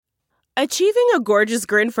Achieving a gorgeous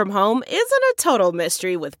grin from home isn't a total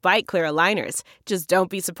mystery with Byte Clear aligners. Just don't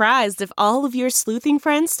be surprised if all of your sleuthing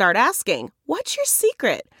friends start asking, "What's your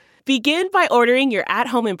secret?" Begin by ordering your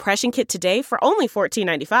at-home impression kit today for only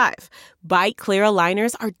 $14.95. Byte Clear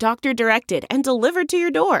aligners are doctor-directed and delivered to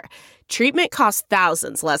your door. Treatment costs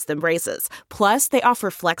thousands less than braces. Plus, they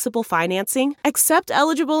offer flexible financing, accept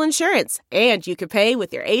eligible insurance, and you can pay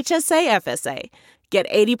with your HSA FSA. Get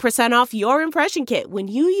 80% off your impression kit when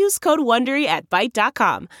you use code WONDERY at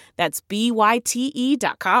Byte.com. That's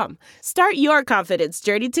BYTE.com. Start your confidence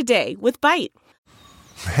journey today with Byte.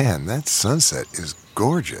 Man, that sunset is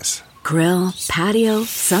gorgeous. Grill, patio,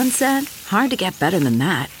 sunset. Hard to get better than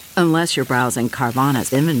that. Unless you're browsing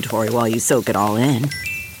Carvana's inventory while you soak it all in.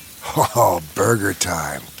 Oh, burger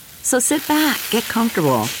time. So sit back, get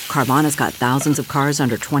comfortable. Carvana's got thousands of cars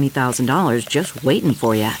under $20,000 just waiting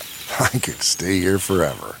for you. I could stay here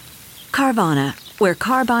forever. Carvana, where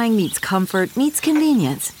car buying meets comfort, meets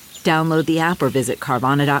convenience. Download the app or visit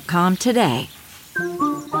Carvana.com today.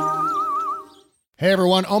 Hey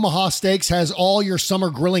everyone, Omaha Steaks has all your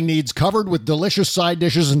summer grilling needs covered with delicious side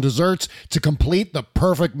dishes and desserts to complete the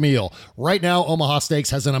perfect meal. Right now, Omaha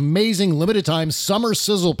Steaks has an amazing limited time summer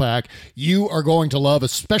sizzle pack you are going to love,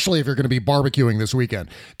 especially if you're going to be barbecuing this weekend.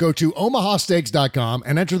 Go to omahasteaks.com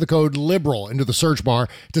and enter the code LIBERAL into the search bar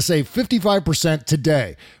to save 55%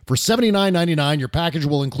 today. For $79.99, your package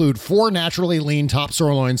will include 4 naturally lean top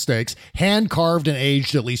sirloin steaks, hand-carved and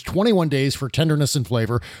aged at least 21 days for tenderness and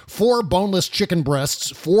flavor, 4 boneless chicken breasts,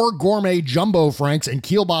 4 gourmet jumbo franks and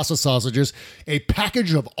kielbasa sausages, a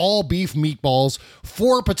package of all-beef meatballs,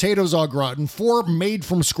 4 potatoes au gratin, 4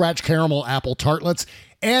 made-from-scratch caramel apple tartlets,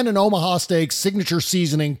 and an Omaha Steaks signature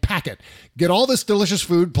seasoning packet. Get all this delicious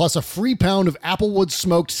food plus a free pound of Applewood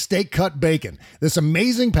smoked steak cut bacon. This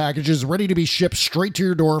amazing package is ready to be shipped straight to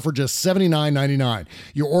your door for just $79.99.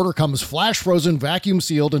 Your order comes flash frozen, vacuum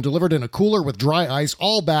sealed, and delivered in a cooler with dry ice,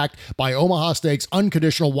 all backed by Omaha Steaks'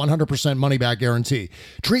 unconditional 100% money back guarantee.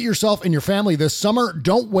 Treat yourself and your family this summer.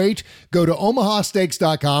 Don't wait. Go to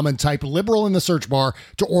omahasteaks.com and type liberal in the search bar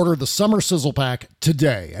to order the summer sizzle pack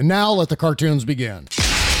today. And now let the cartoons begin.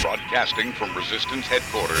 Broadcasting from Resistance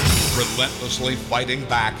headquarters, relentlessly fighting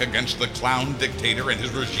back against the clown dictator and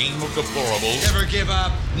his regime of deplorables. Never give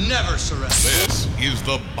up, never surrender. This is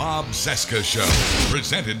the Bob Cesca Show,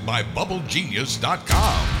 presented by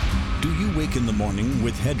BubbleGenius.com. Do you wake in the morning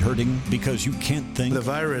with head hurting because you can't think? The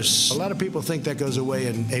virus, a lot of people think that goes away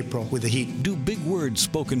in April with the heat. Do big words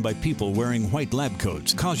spoken by people wearing white lab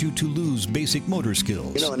coats cause you to lose basic motor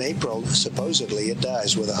skills? You know, in April, supposedly it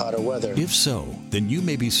dies with the hotter weather. If so, then you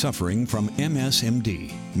may be suffering from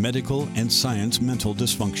MSMD, medical and science mental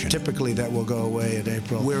dysfunction. Typically that will go away in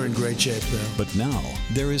April. We're in great shape though. But now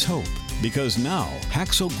there is hope. Because now,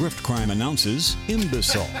 Haxo Grift Crime announces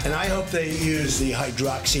Imbisol. And I hope they use the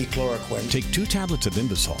hydroxychloroquine. Take 2 tablets of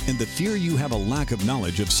Imbisol, and the fear you have a lack of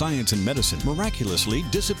knowledge of science and medicine miraculously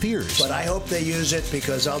disappears. But I hope they use it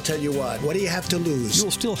because I'll tell you what do you have to lose?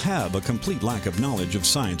 You'll still have a complete lack of knowledge of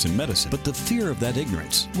science and medicine, but the fear of that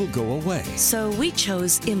ignorance will go away. So we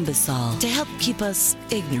chose Imbisol to help keep us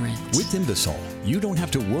ignorant. With Imbisol, you don't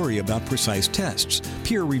have to worry about precise tests,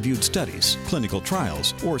 peer-reviewed studies, clinical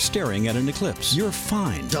trials, or staring at an eclipse. You're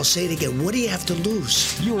fine. I'll say it again. What do you have to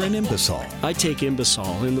lose? You're an Imbisol. I take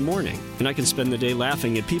Imbisol in the morning, and I can spend the day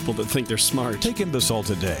laughing at people that think they're smart. Take Imbisol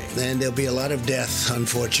today. And there'll be a lot of death,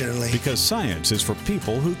 unfortunately. Because science is for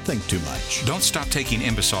people who think too much. Don't stop taking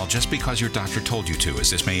Imbisol just because your doctor told you to, as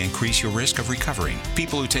this may increase your risk of recovering.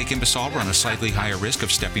 People who take Imbisol run a slightly higher risk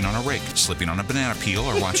of stepping on a rake, slipping on a banana peel,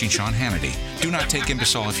 or watching Sean Hannity. Do not take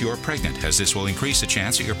Imbisol if you are pregnant, as this will increase the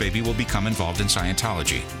chance that your baby will become involved in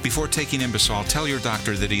Scientology. Before taking Imbisol, tell your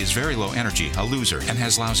doctor that he is very low energy, a loser, and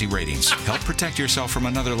has lousy ratings. Help protect yourself from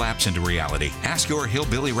another lapse into reality. Ask your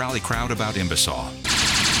hillbilly rally crowd about Imbisol.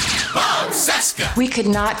 Bob Cesca. We could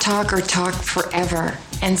not talk or talk forever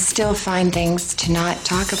and still find things to not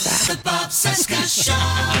talk about. The Bob Cesca Show.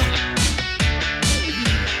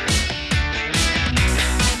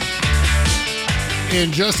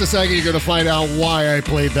 In just a second, you're going to find out why I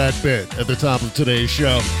played that bit at the top of today's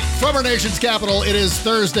show. From our nation's capital, it is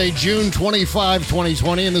Thursday, June 25,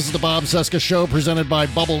 2020, and this is the Bob Cesca Show presented by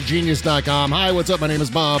BubbleGenius.com. Hi, what's up? My name is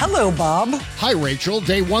Bob. Hello, Bob. Hi, Rachel.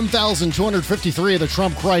 Day 1,253 of the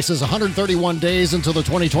Trump crisis, 131 days until the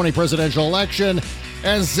 2020 presidential election.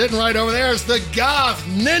 And sitting right over there is the Goth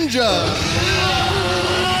Ninja.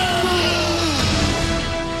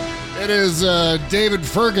 It is David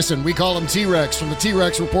Ferguson. We call him T-Rex from the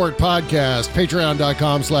T-Rex Report podcast.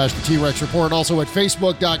 Patreon.com/the T-Rex Report. Also at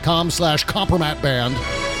Facebook.com/Compromat Band.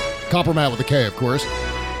 Compromat with a K, of course.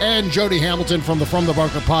 And Jody Hamilton from the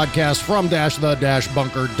Bunker podcast from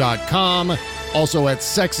the-bunker.com. Also at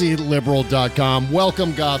sexyliberal.com.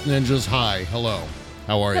 Welcome, Goth Ninjas. Hi. Hello.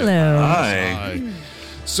 How are you? Hello. Hi.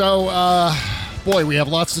 So, boy, we have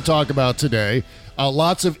lots to talk about today.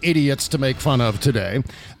 Lots of idiots to make fun of today.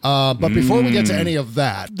 But before we get to any of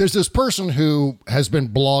that, there's this person who has been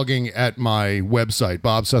blogging at my website,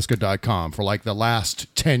 bobcesca.com, for like the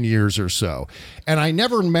last 10 years or so. And I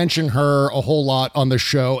never mention her a whole lot on the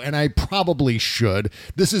show, and I probably should.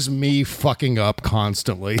 This is me fucking up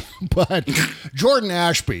constantly. But Jordan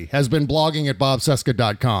Ashby has been blogging at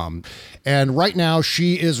bobcesca.com. And right now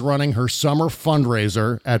she is running her summer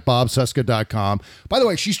fundraiser at bobcesca.com. By the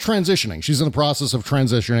way, she's transitioning. She's in the process of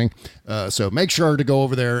transitioning. So make sure to go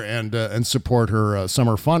over there and support her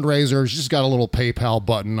summer fundraiser. She's got a little PayPal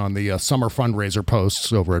button on the summer fundraiser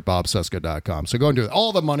posts over at bobcesca.com. So go and do it.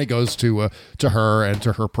 All the money goes to her and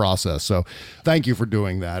to her process. So thank you for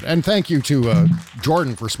doing that. And thank you to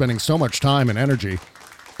Jordan for spending so much time and energy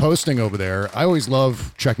posting over there. I always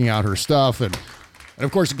love checking out her stuff. And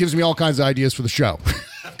of course, it gives me all kinds of ideas for the show.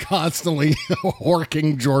 Constantly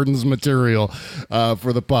horking Jordan's material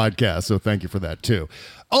for the podcast. So thank you for that, too.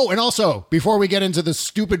 Oh, and also, before we get into the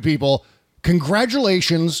stupid people,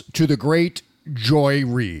 congratulations to the great Joy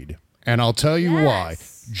Reid. And I'll tell you why.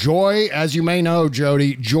 Joy, as you may know,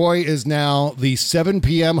 Jody, Joy is now the 7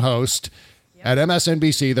 p.m. host at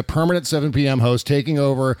MSNBC, the permanent 7 p.m. host, taking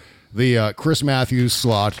over the Chris Matthews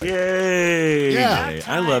slot. Yay! Yeah.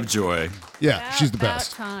 I love Joy. Yeah, she's the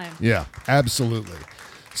best. Time. Yeah, absolutely.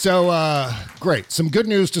 So, great. Some good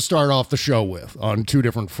news to start off the show with on two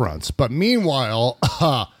different fronts. But meanwhile,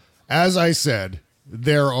 as I said,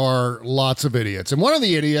 there are lots of idiots. And one of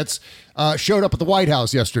the idiots showed up at the White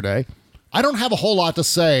House yesterday. I don't have a whole lot to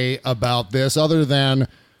say about this other than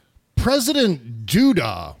President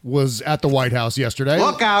Duda was at the White House yesterday.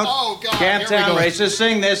 Look out. Oh, God. Camptown races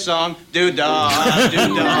sing this song. Duda,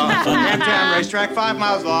 Duda. Camptown racetrack 5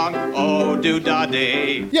 miles long. Oh, Duda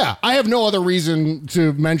day. Yeah, I have no other reason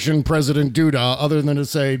to mention President Duda other than to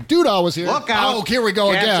say Duda was here. Look out. Oh, here we go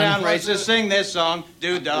again. Camptown races sing this song.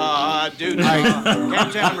 Duda, Duda.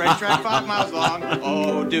 Camptown racetrack 5 miles long.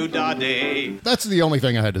 Oh, Duda day. That's the only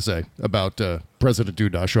thing I had to say about President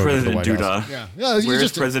Duda showing up at the White House. Yeah.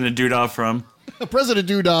 Where's President Duda from? President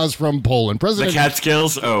Duda's from Poland. The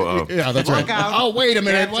Catskills? Oh. Yeah, that's right. Oh, wait a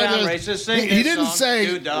minute. Camptown races sing He this didn't song.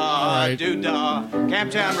 say... Duda, Duda.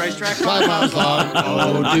 Camptown racetrack 5 miles long.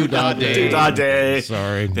 Oh, Duda day. Duda day.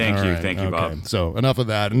 Sorry. Thank you, Bob. So enough of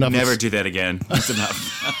that. Never do that again. That's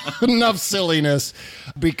enough. Enough silliness,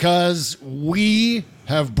 because we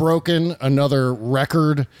have broken another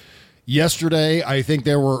record. Yesterday, I think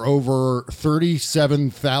there were over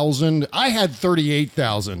 37,000. I had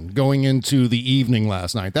 38,000 going into the evening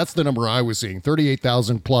last night. That's the number I was seeing.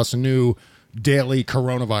 38,000 plus new daily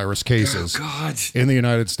coronavirus cases in the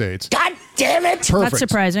United States. God damn it! Perfect. That's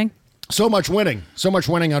surprising. So much winning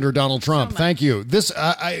under Donald Trump. Thank you. This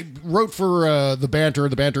I wrote for the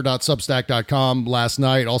banter.substack.com last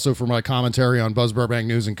night, also for my commentary on Buzz Burbank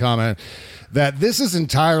News and Comment, that this is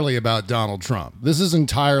entirely about Donald Trump. This is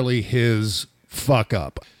entirely his fuck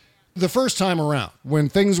up. The first time around, when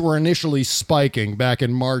things were initially spiking back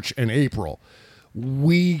in March and April,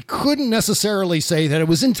 we couldn't necessarily say that it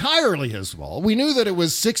was entirely his fault. We knew that it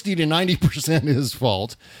was 60 to 90% his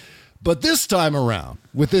fault. But this time around,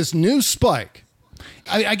 with this new spike,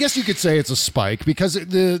 I guess you could say it's a spike because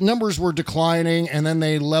the numbers were declining and then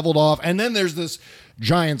they leveled off. And then there's this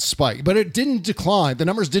giant spike. But it didn't decline. The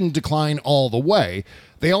numbers didn't decline all the way.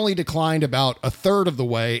 They only declined about a third of the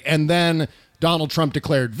way. And then Donald Trump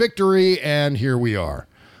declared victory. And here we are.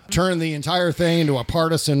 Turned the entire thing into a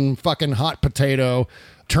partisan fucking hot potato.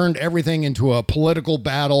 Turned everything into a political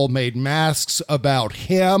battle. Made masks about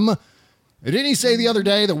him. Didn't he say the other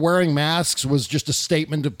day that wearing masks was just a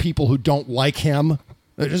statement of people who don't like him?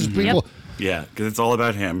 Just people. Yeah, because it's all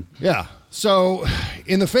about him. Yeah. So,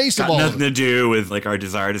 in the face of all nothing to do with like our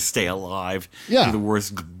desire to stay alive. Yeah. Through the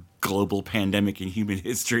worst global pandemic in human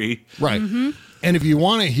history. Right. Mm-hmm. And if you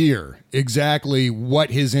want to hear exactly what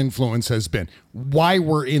his influence has been, why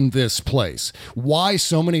we're in this place, why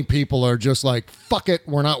so many people are just like, fuck it,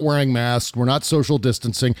 we're not wearing masks, we're not social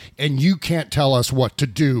distancing, and you can't tell us what to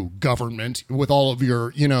do, government, with all of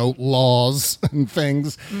your, laws and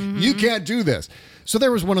things. Mm-hmm. You can't do this. So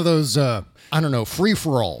there was one of those,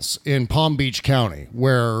 free-for-alls in Palm Beach County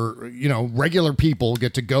where, regular people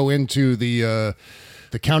get to go into the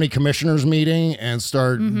the county commissioners meeting and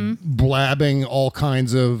start blabbing all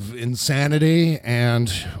kinds of insanity.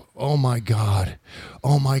 And oh my God,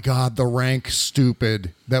 the rank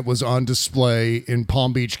stupid that was on display in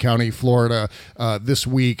Palm Beach County, Florida this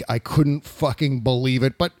week. I couldn't fucking believe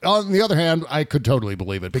it. But on the other hand, I could totally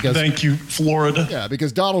believe it because thank you, Florida. Yeah,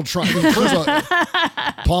 because Donald Trump, first of all,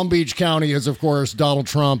 Palm Beach County is, of course, Donald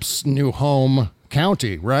Trump's new home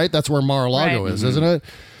county, right? That's where Mar-a-Lago is, isn't it?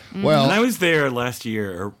 Well, and I was there last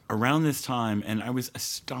year around this time, and I was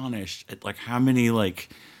astonished at how many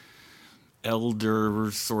elder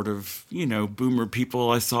sort of, boomer people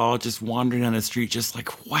I saw just wandering down the street, just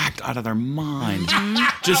whacked out of their mind.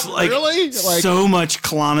 Just really? So much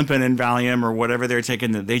Klonopin and Valium or whatever they're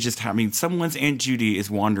taking that they just have. I mean, someone's Aunt Judy is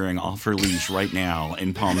wandering off her leash right now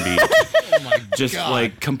in Palm Beach. Oh my just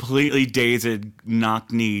God. Completely dazed,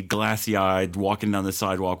 knock-kneed, glassy-eyed, walking down the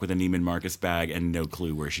sidewalk with a Neiman Marcus bag and no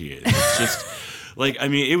clue where she is. It's just...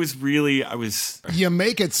 it was really, You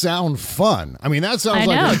make it sound fun. I mean, that sounds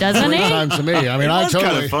like a great time to me. I mean, it was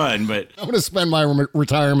kind of fun, but... I'm going to spend my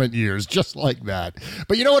retirement years just like that.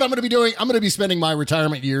 But you know what I'm going to be doing? I'm going to be spending my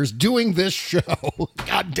retirement years doing this show.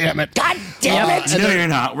 God damn it. No, you're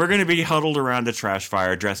not. We're going to be huddled around a trash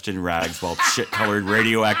fire, dressed in rags, while shit-colored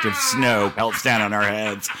radioactive snow pelts down on our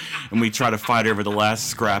heads, and we try to fight over the last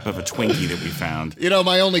scrap of a Twinkie that we found.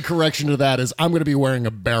 My only correction to that is I'm going to be wearing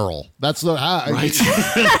a barrel. That's the... Right.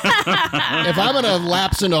 If I'm going to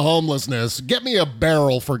lapse into homelessness, get me a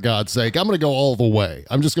barrel, for God's sake. I'm going to go all the way.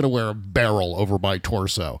 I'm just going to wear a barrel over my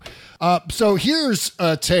torso. So here's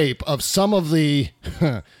a tape of some of the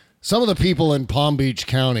people in Palm Beach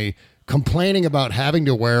County complaining about having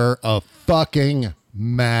to wear a fucking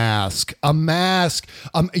mask. A mask.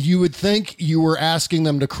 You would think you were asking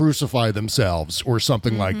them to crucify themselves or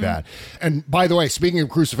something like that. And by the way, speaking of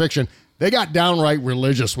crucifixion, they got downright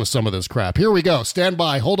religious with some of this crap. Here we go. Stand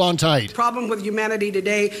by. Hold on tight. The problem with humanity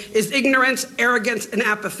today is ignorance, arrogance, and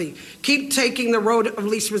apathy. Keep taking the road of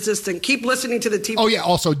least resistance. Keep listening to the TV. Oh, yeah.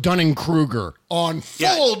 Also, Dunning-Kruger on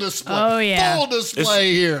full display. Oh, yeah. Full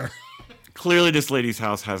display here. Clearly, this lady's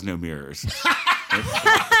house has no mirrors.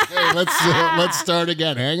 Hey, let's start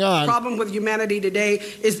again. Hang on. The problem with humanity today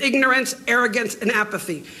is ignorance, arrogance, and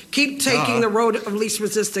apathy. Keep taking the road of least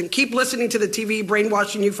resistance. Keep listening to the TV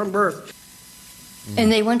brainwashing you from birth.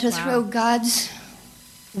 And they want to throw God's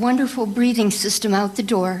wonderful breathing system out the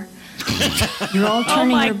door. You're all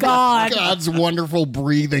turning your back. God's wonderful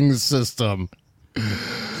breathing system.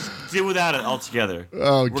 Deal without it altogether.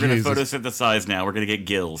 Oh, we're going to photosynthesize now. We're going to get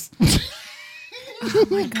gills. Oh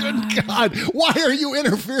my Good God. Why are you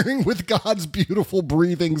interfering with God's beautiful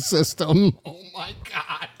breathing system? Oh my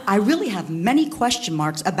God. I really have many question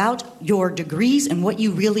marks about your degrees and what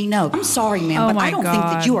you really know. I'm sorry, ma'am, but I don't think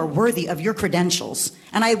that you are worthy of your credentials.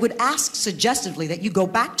 And I would ask suggestively that you go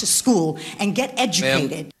back to school and get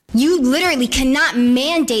educated. Ma'am. You literally cannot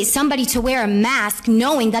mandate somebody to wear a mask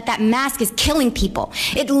knowing that that mask is killing people.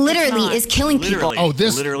 It literally is killing people. Oh,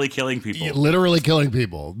 this literally killing people. Literally killing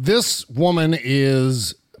people. This woman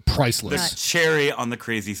is priceless. The cherry on the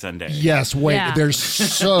crazy sundae. Yes, wait, there's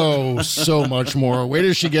so much more. Wait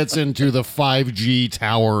till she gets into the 5G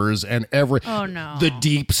towers and the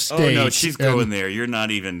deep state. Oh no, she's going there. You're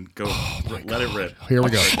not even going. Let it rip. Here we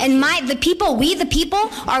go. And we the people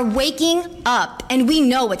are waking up, and we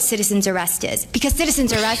know what citizens arrest is, because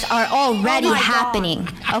citizens arrests are already happening,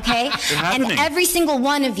 okay? And every single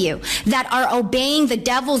one of you that are obeying the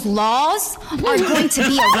devil's laws are going to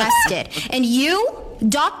be arrested. And you,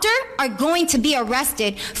 doctor, are going to be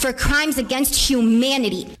arrested for crimes against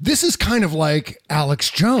humanity. This is kind of like Alex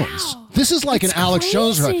Jones. Wow. This is like an Alex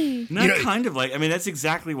Jones. Not kind of like. I mean, that's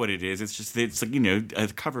exactly what it is. It's just it's like, a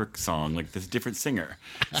cover song, like this different singer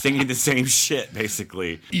singing the same shit,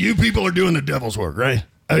 basically. You people are doing the devil's work, right?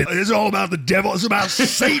 It's all about the devil. It's about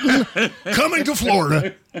Satan coming to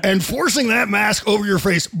Florida and forcing that mask over your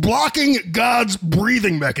face, blocking God's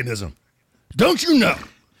breathing mechanism. Don't you know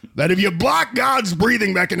that if you block God's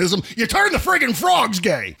breathing mechanism, you turn the friggin' frogs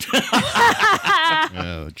gay?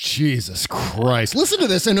 Oh, Jesus Christ. Listen to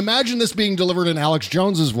this and imagine this being delivered in Alex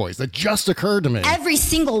Jones's voice. That just occurred to me. Every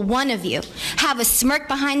single one of you have a smirk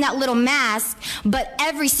behind that little mask, but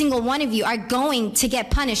every single one of you are going to get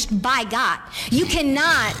punished by God. You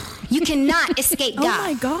cannot escape God. Oh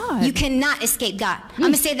my God. You cannot escape God. I'm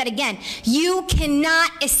going to say that again. You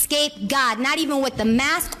cannot escape God, not even with the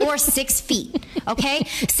mask or 6 feet. Okay?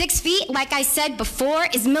 6 feet, like I said before,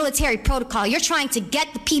 is military protocol. You're trying to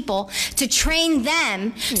get the people to train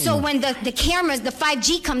them so when the cameras, the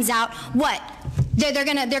 5G comes out, what? They're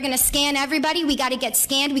gonna scan everybody. We got to get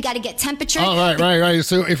scanned. We got to get temperature. Oh, right.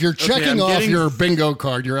 So if you're checking off your bingo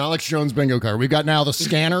card, your Alex Jones bingo card, we've got now the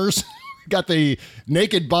scanners. Got the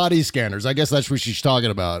naked body scanners. I guess that's what she's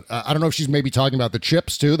talking about. I don't know if she's maybe talking about the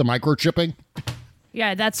chips too, the microchipping.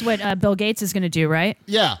 Yeah, that's what Bill Gates is going to do, right?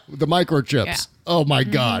 Yeah, the microchips. Yeah. Oh my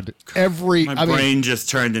God! My brain just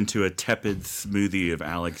turned into a tepid smoothie of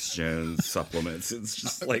Alex Jones supplements. It's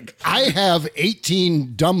just like I have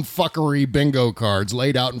 18 dumb fuckery bingo cards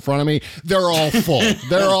laid out in front of me. They're all full.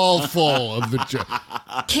 They're all full of the chips.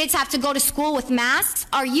 Kids have to go to school with masks?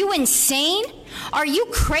 Are you insane? Are you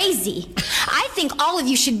crazy? I think all of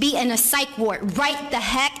you should be in a psych ward right the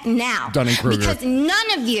heck now. Dunning-Kruger. Because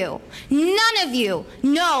none of you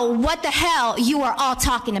know what the hell you are all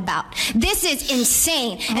talking about. This is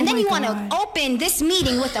insane. And then you want to open this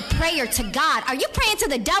meeting with a prayer to God. Are you praying to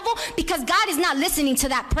the devil? Because God is not listening to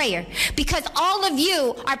that prayer. Because all of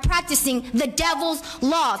you are practicing the devil's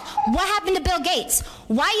laws. What happened to Bill Gates?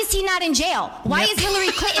 Why is he not in jail? Why is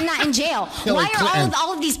Hillary Clinton not in jail? Why are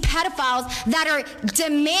all of these pedophiles that are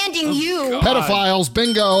demanding you? Pedophiles,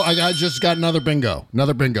 bingo. I just got another bingo.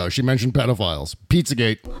 She mentioned pedophiles.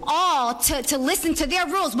 Pizzagate. All to listen to their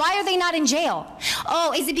rules. Why are they not in jail?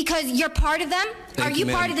 Oh, is it because you're part of them? Are you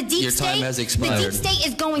part of the deep state? Your time has expired. The deep state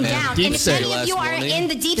is going down. Deep and if state. any of you are in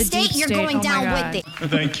the deep state, you're going down with it.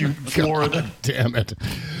 Thank you, Florida. God damn it.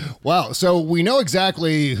 Wow. So we know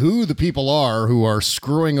exactly who the people are who are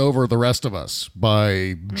screwing over the rest of us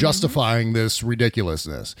by justifying this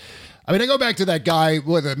ridiculousness. I mean, I go back to that guy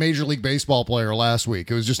with a Major League Baseball player last week.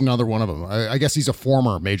 It was just another one of them. I guess he's a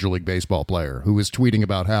former Major League Baseball player who was tweeting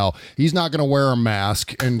about how he's not going to wear a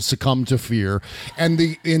mask and succumb to fear. And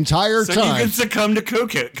the entire time... So you can succumb to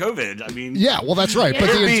COVID. I mean... Yeah, well, that's right.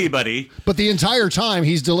 But the entire time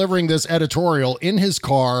he's delivering this editorial in his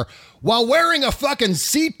car while wearing a fucking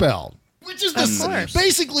seatbelt. Which is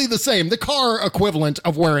basically the same, the car equivalent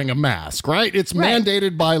of wearing a mask, right? It's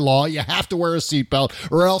mandated by law. You have to wear a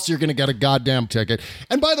seatbelt or else you're going to get a goddamn ticket.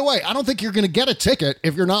 And by the way, I don't think you're going to get a ticket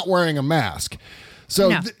if you're not wearing a mask.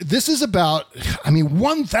 So this is about,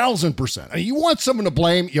 1,000%. I mean, you want someone to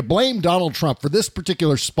blame, you blame Donald Trump for this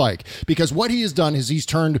particular spike because what he has done is he's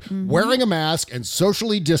turned wearing a mask and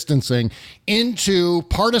socially distancing into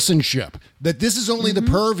partisanship. That this is only the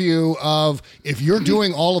purview of if you're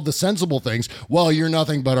doing all of the sensible things, well, you're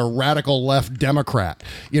nothing but a radical left Democrat.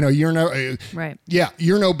 You're you're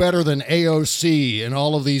no better than AOC and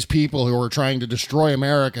all of these people who are trying to destroy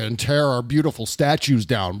America and tear our beautiful statues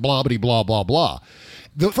down, blah, blah, blah, blah, blah.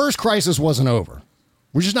 The first crisis wasn't over.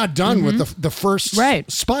 We're just not done with the first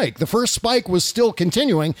spike. The first spike was still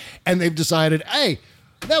continuing, and they've decided, hey,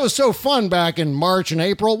 that was so fun back in March and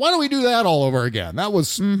April. Why don't we do that all over again? That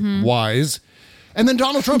was wise. And then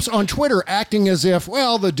Donald Trump's on Twitter acting as if,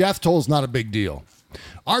 well, the death toll is not a big deal.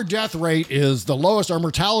 Our death rate is the lowest. Our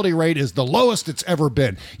mortality rate is the lowest it's ever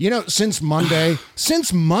been. Since Monday,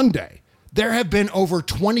 there have been over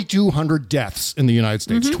 2,200 deaths in the United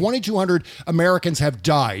States. 2,200 Americans have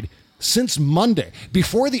died since Monday.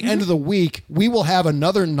 Before the end of the week, we will have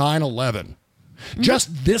another 9/11.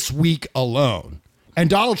 Just this week alone. And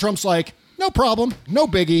Donald Trump's like, no problem, no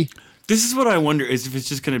biggie. This is what I wonder is if it's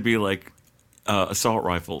just going to be like assault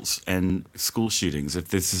rifles and school shootings. If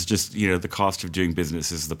this is just, the cost of doing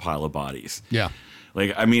business is the pile of bodies. Yeah.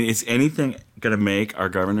 Is anything going to make our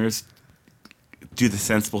governors do the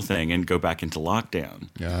sensible thing and go back into lockdown?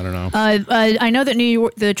 Yeah, I don't know. I know that New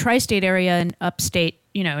York, the tri-state area and upstate,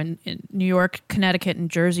 in New York, Connecticut, and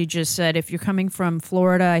Jersey just said if you're coming from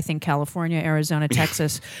Florida, I think California, Arizona,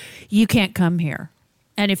 Texas, you can't come here.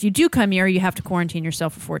 And if you do come here, you have to quarantine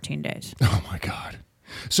yourself for 14 days. Oh, my God.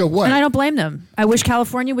 So what? And I don't blame them. I wish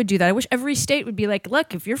California would do that. I wish every state would be like,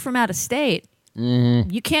 look, if you're from out of state,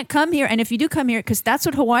 you can't come here. And if you do come here, because that's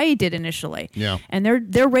what Hawaii did initially. Yeah. And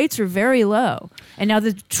their rates are very low. And now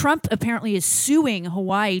the Trump apparently is suing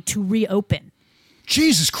Hawaii to reopen.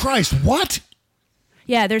 Jesus Christ, what?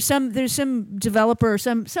 Yeah, there's some developer,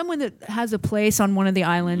 someone that has a place on one of the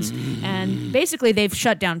islands, and basically they've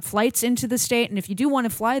shut down flights into the state. And if you do want to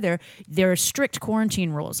fly there are strict quarantine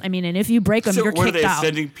rules. I mean, and if you break them, you're kicked out. So what are they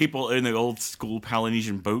sending people in the old school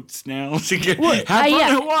Polynesian boats now to get have fun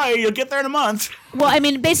in Hawaii? You'll get there in a month. Well, I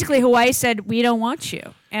mean, basically Hawaii said we don't want you,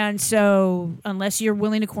 and so unless you're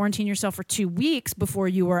willing to quarantine yourself for 2 weeks before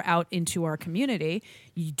you are out into our community,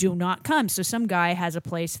 you do not come. So some guy has a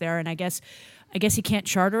place there, and I guess he can't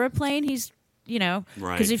charter a plane. He's,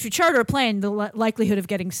 because if you charter a plane, the likelihood of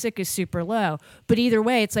getting sick is super low. But either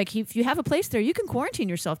way, it's like if you have a place there, you can quarantine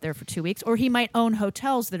yourself there for 2 weeks. Or he might own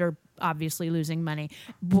hotels that are obviously losing money.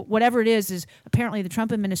 Whatever it is apparently the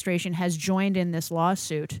Trump administration has joined in this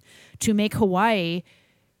lawsuit to make Hawaii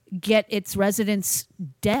get its residents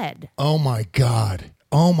dead. Oh my God.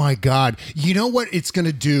 You know what it's going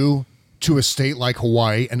to do to a state like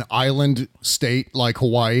Hawaii, an island state like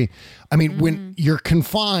Hawaii? I mean, when you're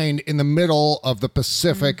confined in the middle of the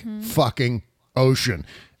Pacific fucking ocean,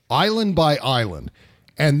 island by island,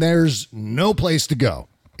 and there's no place to go.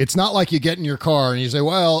 It's not like you get in your car and you say,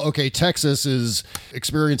 well, okay, Texas is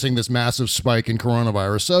experiencing this massive spike in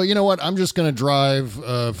coronavirus. So you know what? I'm just going to drive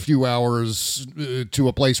a few hours to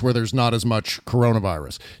a place where there's not as much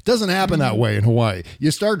coronavirus. It doesn't happen that way in Hawaii. You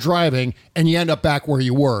start driving and you end up back where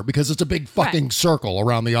you were because it's a big fucking circle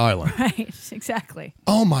around the island. Right, exactly.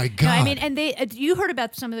 Oh my God. No, I mean, and you heard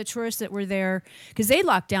about some of the tourists that were there because they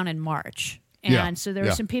locked down in March. And so there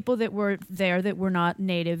were some people that were there that were not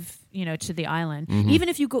native, to the island. Even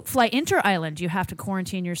if you fly inter-island, you have to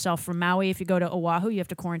quarantine yourself. From Maui, if you go to Oahu, you have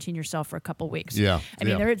to quarantine yourself for a couple weeks. I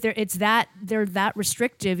mean, they're that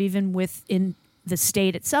restrictive even within the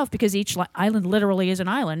state itself because each island literally is an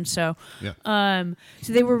island. So, so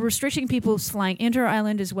they were restricting people flying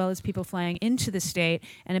inter-island as well as people flying into the state.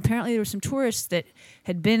 And apparently there were some tourists that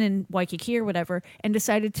had been in Waikiki or whatever and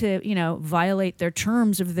decided to, violate their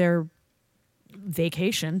terms of their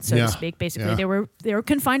vacation, so to speak. Basically, they were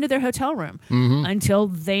confined to their hotel room until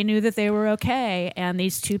they knew that they were okay. And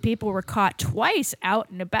these two people were caught twice out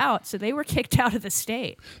and about, so they were kicked out of the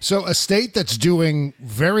state. So a state that's doing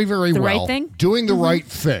very, very well, right thing? Doing the right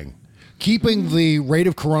thing, keeping the rate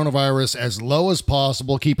of coronavirus as low as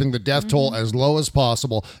possible, keeping the death toll as low as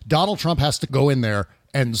possible. Donald Trump has to go in there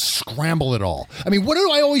and scramble it all. I mean, what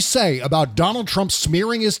do I always say about Donald Trump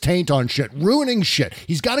smearing his taint on shit, ruining shit?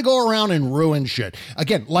 He's got to go around and ruin shit.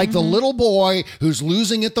 Again, like the little boy who's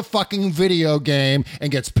losing at the fucking video game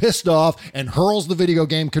and gets pissed off and hurls the video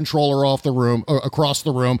game controller off the room, across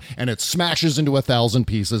the room, and it smashes into 1,000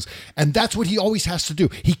 pieces. And that's what he always has to do.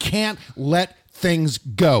 He can't let things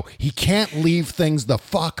go. He can't leave things the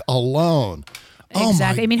fuck alone.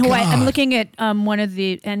 Exactly. Oh my Hawaii, God. I'm looking at one of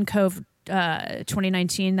the NCOV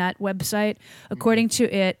 2019, that website. According to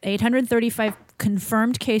it, 835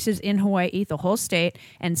 confirmed cases in Hawaii, the whole state,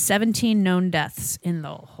 and 17 known deaths in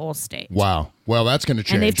the whole state. Wow. Well, that's going to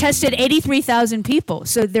change. And they've tested 83,000 people,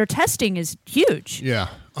 so their testing is huge. Yeah.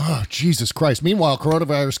 Oh, Jesus Christ. Meanwhile,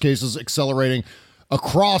 coronavirus cases accelerating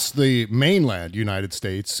across the mainland United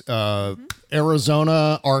States.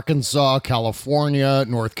 Arizona, Arkansas, California,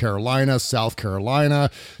 North Carolina, South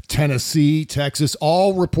Carolina, Tennessee, Texas,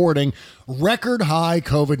 all reporting record high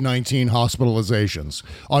COVID-19 hospitalizations.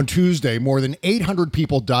 On Tuesday, more than 800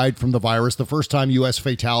 people died from the virus, the first time U.S.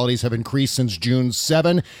 fatalities have increased since June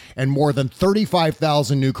 7, and more than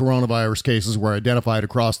 35,000 new coronavirus cases were identified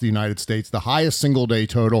across the United States, the highest single-day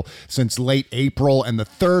total since late April and the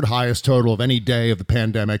third highest total of any day of the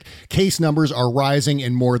pandemic. Case numbers are rising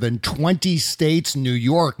in more than 20 states. New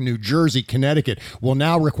York, New Jersey, Connecticut will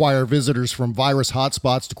now require visitors from virus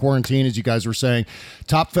hotspots to quarantine, as you guys were saying.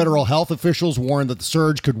 Top federal health officials warned that the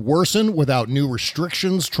surge could worsen without new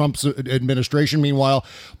restrictions. Trump's administration, meanwhile,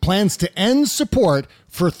 plans to end support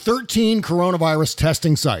for 13 coronavirus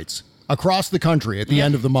testing sites across the country at the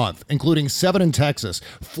end of the month, including 7 in Texas.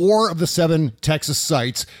 4 of the 7 Texas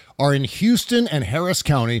sites are in Houston and Harris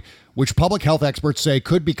County, which public health experts say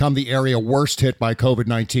could become the area worst hit by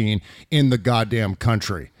COVID-19 in the goddamn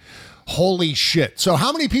country. Holy shit. So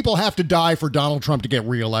how many people have to die for Donald Trump to get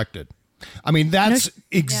reelected? I mean, that's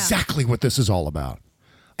exactly what this is all about.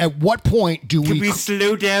 At what point do Can we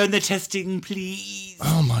slow down the testing, please?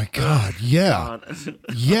 Oh my God, yeah.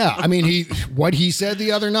 Yeah, I mean, what he said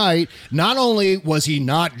the other night, not only was he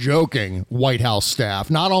not joking, White House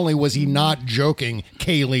staff, not only was he not joking,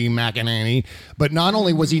 Kayleigh McEnany, but not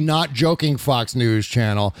only was he not joking, Fox News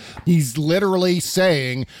Channel, he's literally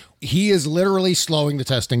saying he is literally slowing the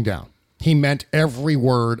testing down. He meant every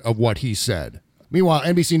word of what he said. Meanwhile,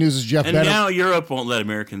 NBC News' Jeff Bennett. And now Europe won't let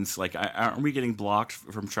Americans, aren't we getting blocked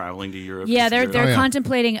from traveling to Europe? Yeah, they're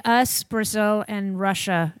contemplating us, Brazil, and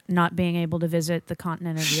Russia not being able to visit the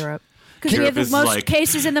continent of Europe. Because we have the most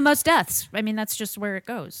cases and the most deaths. I mean, that's just where it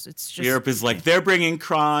goes. It's just Europe is like, they're bringing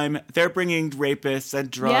crime, they're bringing rapists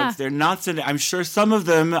and drugs. Yeah. They're not sending, I'm sure some of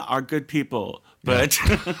them are good people. But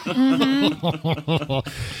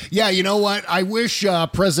yeah, you know what? I wish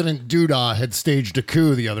President Duda had staged a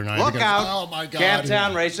coup the other night. Look out. Oh, my God.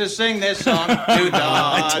 Camptown races, sing this song. Doodah.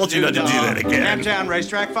 I told you not to do that again. Camptown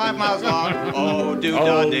racetrack, 5 miles long. Oh,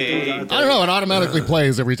 doodah dee. I don't know. It automatically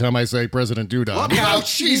plays every time I say President Duda. Look out.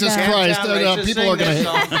 Jesus Christ. People are going to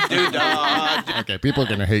hate. Okay, people are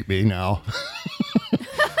going to hate me now.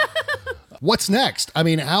 What's next? I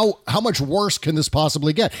mean, how much worse can this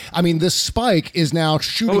possibly get? I mean, this spike is now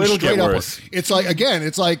shooting straight up.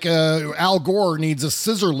 It's like Al Gore needs a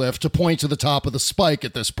scissor lift to point to the top of the spike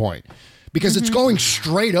at this point. Because it's going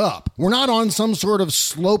straight up. We're not on some sort of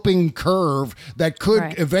sloping curve that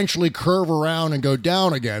could eventually curve around and go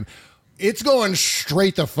down again. It's going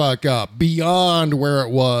straight the fuck up beyond where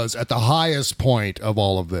it was at the highest point of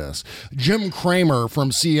all of this. Jim Cramer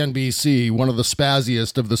from CNBC, one of the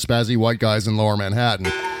spazziest of the spazzy white guys in Lower Manhattan,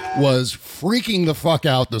 was freaking the fuck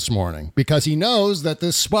out this morning because he knows that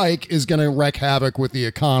this spike is going to wreak havoc with the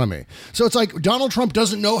economy. So it's like Donald Trump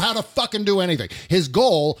doesn't know how to fucking do anything. His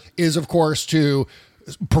goal is, of course, to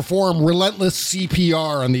perform relentless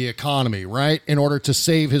CPR on the economy, right? In order to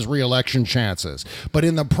save his reelection chances. But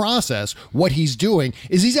in the process, what he's doing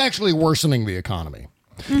is he's actually worsening the economy.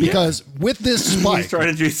 Because with this spike... He's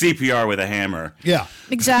trying to do CPR with a hammer. Yeah.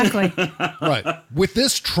 Exactly. Right. With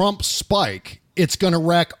this Trump spike, it's going to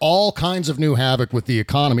wreak all kinds of new havoc with the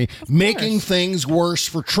economy, making things worse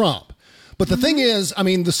for Trump. But the thing is, I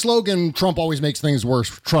mean, the slogan, Trump always makes things worse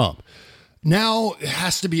for Trump, now it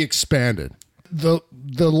has to be expanded.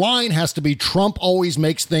 The line has to be Trump always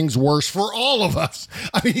makes things worse for all of us.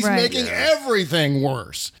 I mean, he's making everything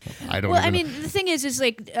worse. The thing is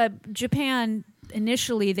like Japan,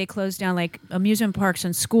 initially they closed down like amusement parks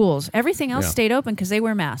and schools. Everything else stayed open because they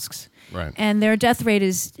wear masks. Right. And their death rate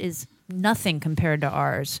is nothing compared to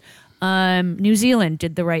ours. New Zealand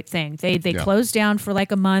did the right thing. They closed down for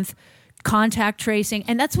like a month. Contact tracing,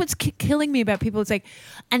 and that's what's killing me about people. It's like,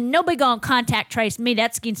 and nobody gonna contact trace me.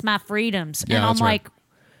 That's against my freedoms. And I'm like,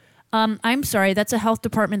 I'm sorry, that's a health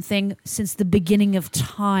department thing since the beginning of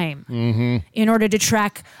time. In order to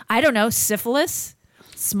track, I don't know, syphilis,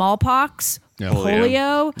 smallpox,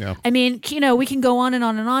 polio. Yeah. I mean, we can go on and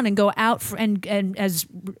on and on and go out and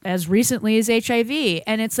as recently as HIV,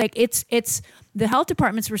 and it's like it's the health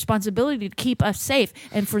department's responsibility to keep us safe,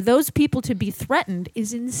 and for those people to be threatened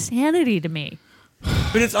is insanity to me.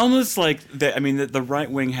 But it's almost like the right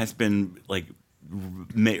wing has been like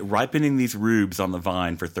ripening these rubes on the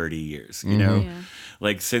vine for 30 years. You know,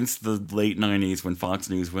 like since the late 90s when Fox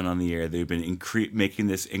News went on the air, they've been making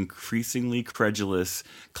this increasingly credulous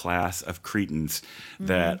class of cretins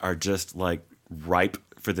that are just like ripe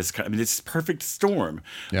for this kind. I mean, this perfect storm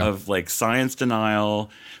of like science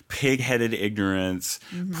denial, pig-headed ignorance,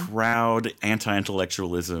 proud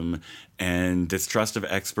anti-intellectualism, and distrust of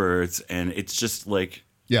experts, and it's just like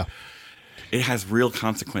it has real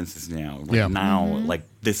consequences now. Like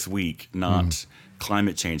this week, not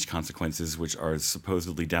climate change consequences, which are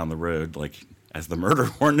supposedly down the road, like as the murder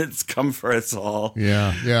hornets come for us all.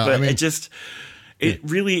 Yeah. But I mean, it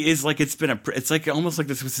really is like it's like almost like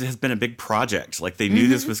this has been a big project. Like they knew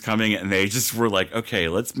this was coming and they just were like, okay,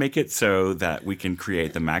 let's make it so that we can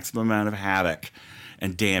create the maximum amount of havoc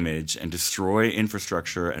and damage and destroy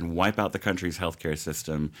infrastructure and wipe out the country's healthcare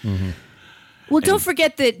system. Well, don't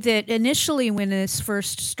forget that initially when this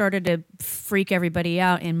first started to freak everybody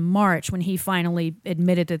out in March, when he finally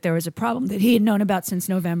admitted that there was a problem that he had known about since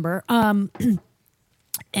November,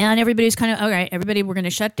 and everybody's kind of, all right, everybody, we're going to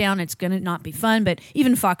shut down. It's going to not be fun. But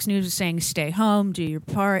even Fox News was saying, stay home, do your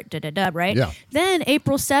part, right? Yeah. Then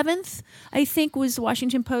April 7th, I think, was the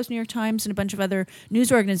Washington Post, New York Times, and a bunch of other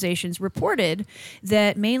news organizations reported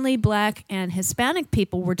that mainly Black and Hispanic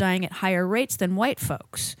people were dying at higher rates than white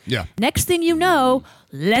folks. Yeah. Next thing you know,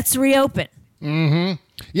 let's reopen.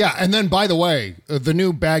 Yeah, and then, by the way, the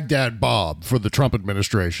new Baghdad Bob for the Trump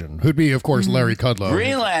administration, who'd be, of course, Larry Kudlow.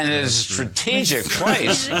 Greenland is a strategic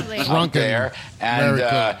place up there, and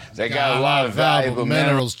they got a lot of valuable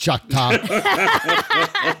minerals. Chuck Top.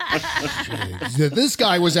 This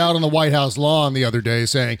guy was out on the White House lawn the other day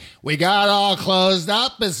saying, we got all closed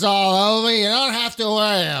up, it's all over, you don't have to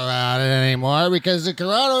worry about it anymore because the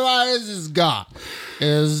coronavirus is gone. It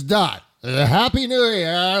is done. Happy New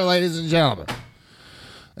Year, ladies and gentlemen.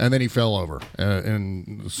 And then he fell over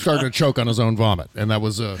and started to choke on his own vomit. And that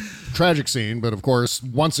was a tragic scene. But, of course,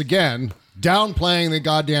 once again, downplaying the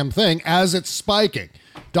goddamn thing as it's spiking.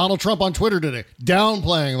 Donald Trump on Twitter today,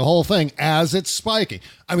 downplaying the whole thing as it's spiking.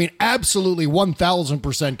 I mean, absolutely 1,000%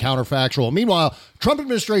 counterfactual. Meanwhile, Trump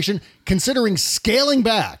administration considering scaling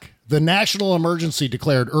back the national emergency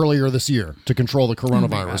declared earlier this year to control the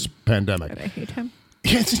coronavirus pandemic. God, I hate him.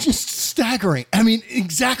 It's just staggering. I mean,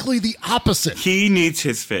 exactly the opposite. He needs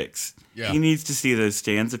his fix. He needs to see those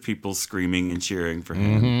stands of people screaming and cheering for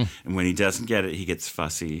him. And when he doesn't get it, he gets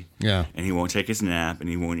fussy. Yeah. And he won't take his nap, and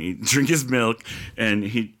he won't drink his milk. And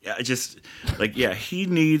he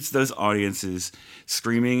needs those audiences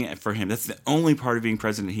screaming for him. That's the only part of being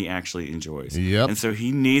president he actually enjoys. Yep. And so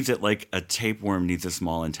he needs it like a tapeworm needs a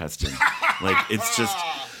small intestine. Like, it's just...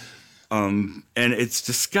 and it's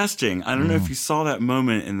disgusting. I don't know if you saw that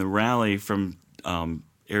moment in the rally from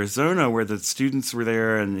Arizona where the students were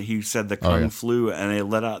there and he said the kung flu and they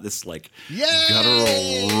let out this like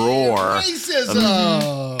guttural roar.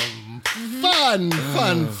 Racism! Fun.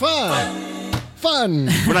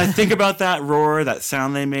 When I think about that roar, that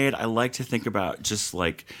sound they made, I like to think about just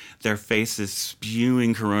like their faces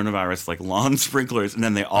spewing coronavirus like lawn sprinklers, and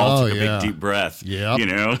then they all took a big deep breath. Yep. You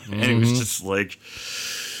know? And it was just like...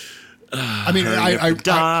 I mean,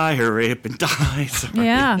 hurry up and die. Sorry.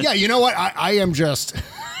 Yeah. Yeah, you know what? I am just...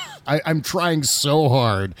 I'm trying so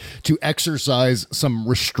hard to exercise some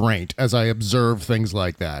restraint as I observe things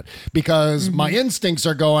like that, because my instincts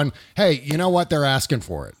are going, hey, you know what? They're asking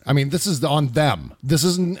for it. I mean, this is on them. This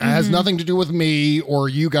has nothing to do with me or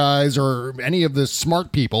you guys or any of the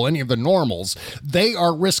smart people, any of the normals. They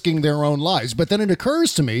are risking their own lives. But then it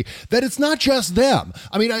occurs to me that it's not just them.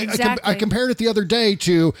 I mean, I compared it the other day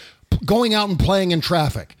to going out and playing in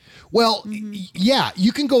traffic. Well, yeah,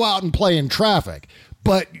 you can go out and play in traffic,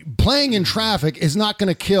 but playing in traffic is not going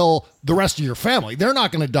to kill the rest of your family. They're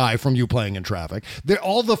not going to die from you playing in traffic.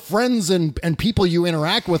 All the friends and people you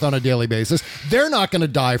interact with on a daily basis, they're not going to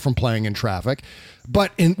die from playing in traffic.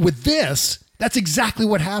 But with this, that's exactly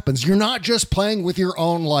what happens. You're not just playing with your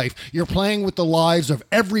own life. You're playing with the lives of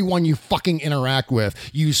everyone you fucking interact with.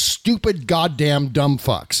 You stupid goddamn dumb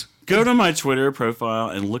fucks. Go to my Twitter profile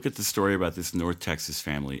and look at the story about this North Texas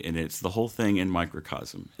family, and it's the whole thing in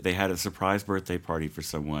microcosm. They had a surprise birthday party for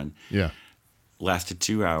someone. Yeah. Lasted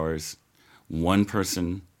 2 hours. One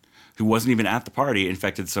person who wasn't even at the party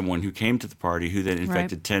infected someone who came to the party, who then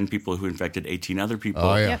infected 10 people, who infected 18 other people.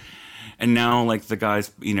 Oh, yeah. Yep. And now, like, the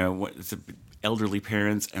guy's, elderly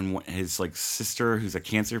parents and his, like, sister, who's a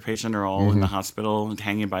cancer patient, are all in the hospital and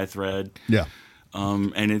hanging by a thread. Yeah.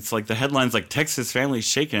 And it's like the headline's like Texas family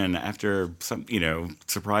shaken after some,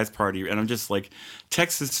 surprise party. And I'm just like,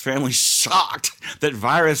 Texas family shocked that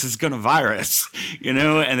virus is going to virus, and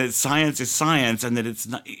that science is science and that it's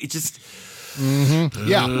not, it just.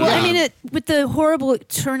 Yeah. Well, I mean, with the horrible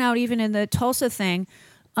turnout, even in the Tulsa thing,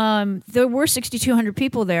 there were 6,200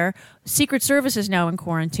 people there. Secret Service is now in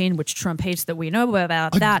quarantine, which Trump hates that we know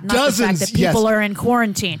about that, not the fact that people are in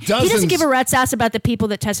quarantine. He doesn't give a rat's ass about the people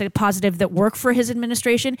that tested positive that work for his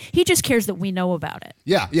administration. He just cares that we know about it.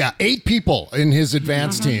 Yeah. 8 people in his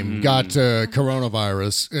advance team got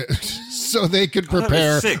coronavirus so they could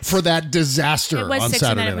prepare for that disaster on Saturday night. It was 6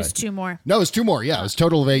 and then it was 2 more. No, it was 2 more. Yeah, it was a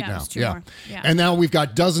total of 8 now. Yeah. And now we've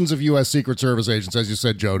got dozens of U.S. Secret Service agents, as you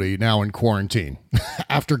said, Jody, now in quarantine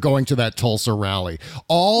after going to that Tulsa rally.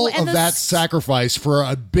 All of that sacrifice for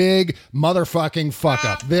a big motherfucking fuck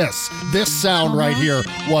up. This sound right here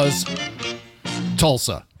was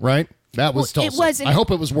Tulsa, right? That was Tulsa. It was, I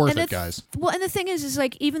hope it was worth it, guys. Well, and the thing is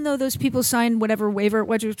like, even though those people signed whatever waiver,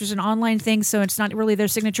 which was an online thing, so it's not really their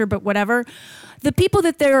signature, but whatever, the people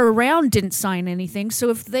that they're around didn't sign anything. So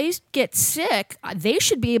if they get sick, they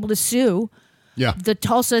should be able to sue the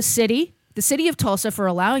Tulsa city, the city of Tulsa, for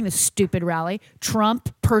allowing this stupid rally,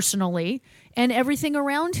 Trump personally, and everything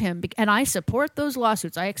around him. And I support those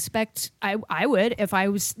lawsuits. I expect I would if I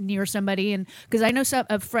was near somebody, and because I know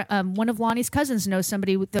one of Lonnie's cousins knows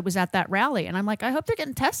somebody that was at that rally, and I'm like, I hope they're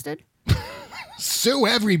getting tested. Sue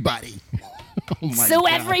everybody. Sue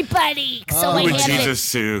everybody. So would Jesus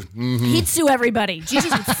sue? He'd sue everybody.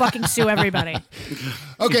 Jesus would fucking sue everybody.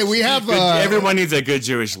 Okay, we have everyone needs a good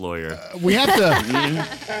Jewish lawyer. We have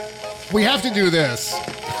to do this.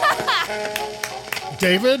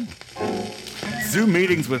 David? Zoom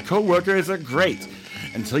meetings with coworkers are great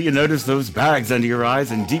until you notice those bags under your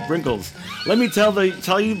eyes and deep wrinkles. Let me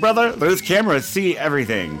tell you, brother, those cameras see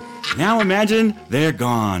everything. Now imagine they're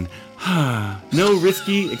gone. No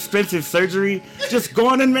risky, expensive surgery, just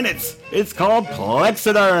gone in minutes. It's called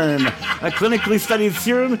Plexaderm, a clinically studied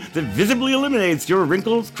serum that visibly eliminates your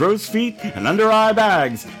wrinkles, crow's feet, and under-eye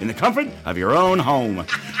bags in the comfort of your own home.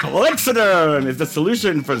 Plexaderm is the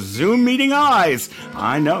solution for Zoom meeting eyes.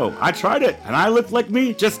 I know, I tried it, and I look like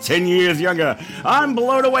me, just 10 years younger. I'm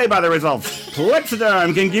blown away by the results.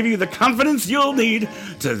 Plexaderm can give you the confidence you'll need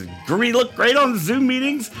to look great on Zoom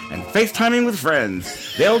meetings and FaceTiming with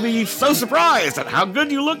friends. They'll be so surprised at how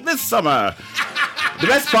good you look this summer. The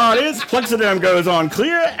best part is Plexaderm goes on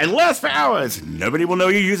clear and lasts for hours. Nobody will know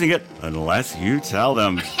you're using it unless you tell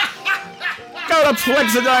them. go to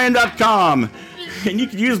Plexidine.com. And you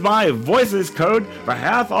can use my Voices code for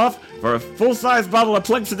half off for a full-size bottle of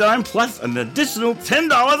Plexidine plus an additional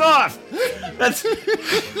 $10 off. That's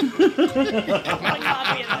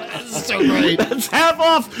so great. That's half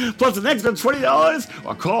off plus an extra $20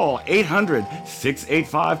 or call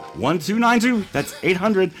 800-685-1292. That's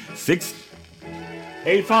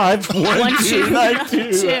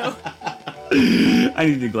 800-685-1292. I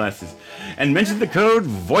need new glasses. And mention the code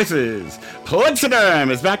VOICES. Plexiderm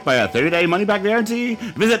is backed by a 30-day money-back guarantee.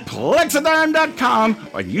 Visit Plexiderm.com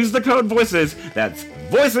or use the code VOICES. That's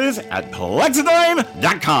VOICES at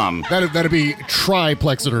Plexiderm.com. That'd be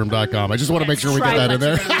tryplexiderm.com. I just want to make sure we get that in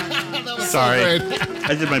there. Sorry.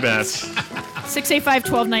 I did my best.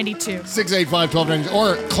 685-1292. 685-1292.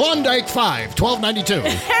 Or Klondike 5, 1292.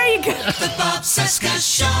 There you go. The Bob Cesca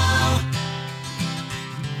Show.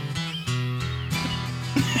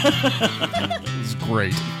 It's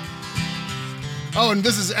great. Oh, and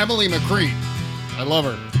this is Emily McCreed. I love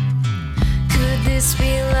her. Could this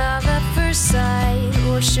be love at first sight,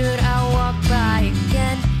 or should I walk by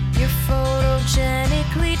again? You're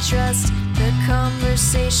photogenically dressed. The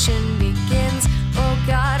conversation begins. Oh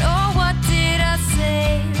God, oh what did I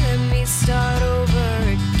say? Let me start over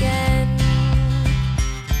again.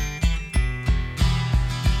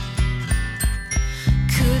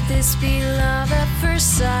 Could this be love at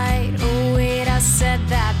first sight? Oh wait, I said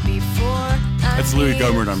that before. That's Louis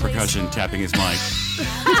Gohmert on percussion tapping his mic.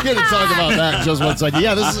 We're going to talk about that in just one second.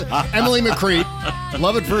 Yeah, this is Emily McCreed.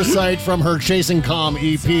 Love at First Sight from her Chasing Calm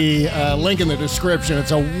EP. Link in the description.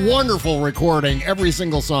 It's a wonderful recording. Every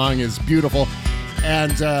single song is beautiful.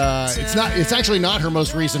 And it's actually not her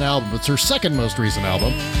most recent album. It's her second most recent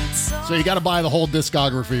album. So you got to buy the whole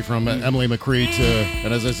discography from Emily McCreed.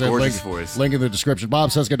 And as I said, link in the description.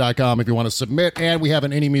 BobCesca.com if you want to submit. And we have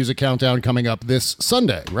an Indie Music Countdown coming up this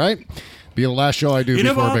Sunday, right? Be the last show I do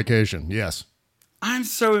before vacation. Yes. I'm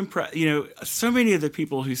so impressed. You know, so many of the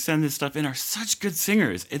people who send this stuff in are such good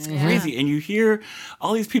singers. It's crazy. And you hear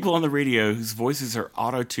all these people on the radio whose voices are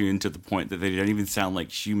auto-tuned to the point that they don't even sound like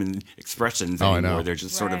human expressions anymore. I know. They're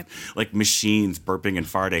just sort of like machines burping and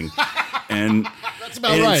farting. And that's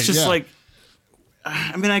about right. It's just like,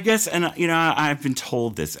 I mean, I guess, and you know, I've been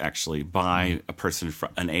told this actually by a person,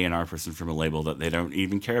 an A&R person from a label, that they don't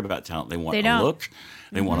even care about talent. They want a look.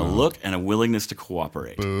 They want a look and a willingness to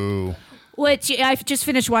cooperate. Boo. Which I've just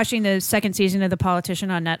finished watching the second season of The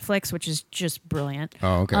Politician on Netflix, which is just brilliant.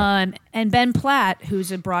 Oh, okay. And Ben Platt,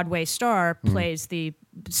 who's a Broadway star, plays the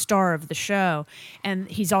star of the show, and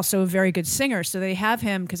he's also a very good singer. So they have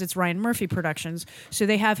him because it's Ryan Murphy Productions. So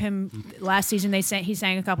they have him. Last season he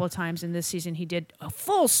sang a couple of times, and this season he did a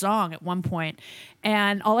full song at one point.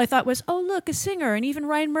 And all I thought was, oh look, a singer, and even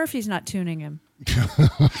Ryan Murphy's not tuning him.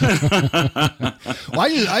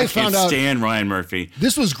 I found out. Stand Ryan Murphy.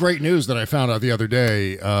 This was great news that I found out the other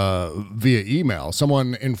day via email.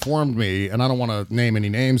 Someone informed me, and I don't want to name any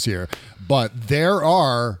names here, but there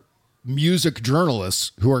are music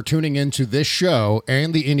journalists who are tuning into this show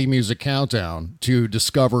and the Indie Music Countdown to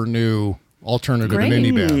discover new alternative and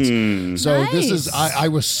indie bands. So this is I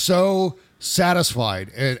was so satisfied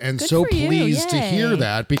and so pleased to hear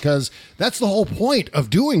that, because that's the whole point of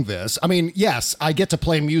doing this. I mean, yes, I get to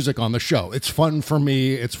play music on the show. It's fun for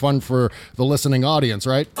me. It's fun for the listening audience,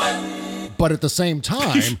 right? But at the same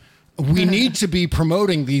time, we need to be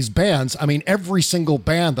promoting these bands. I mean, every single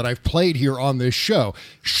band that I've played here on this show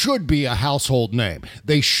should be a household name.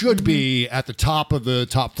 They should be at the top of the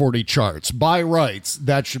top 40 charts. By rights,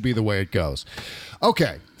 that should be the way it goes.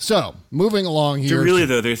 Okay, so moving along here. Really,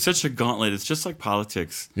 though, there's such a gauntlet. It's just like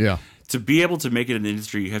politics. Yeah. To be able to make it an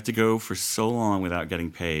industry, you have to go for so long without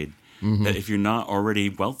getting paid that if you're not already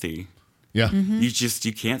wealthy,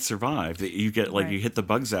 you can't survive. You get you hit the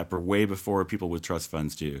bug zapper way before people with trust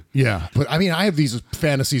funds do. Yeah, but I mean, I have these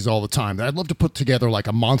fantasies all the time that I'd love to put together like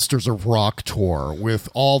a Monsters of Rock tour with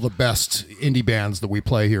all the best indie bands that we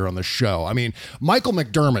play here on the show. I mean, Michael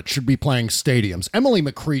McDermott should be playing stadiums. Emily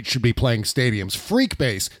McCreed should be playing stadiums.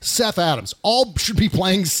 Freakbass, Seth Adams, all should be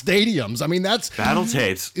playing stadiums. I mean, that's Battle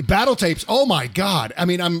Tapes. Oh my God. I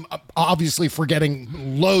mean, I'm obviously forgetting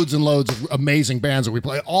loads and loads of amazing bands that we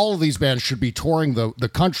play. All of these bands should be touring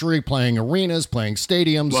the country, playing arenas, playing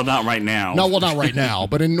stadiums. Well, not right now. No, well, not right now,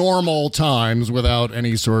 but in normal times without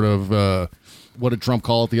any sort of, what did Trump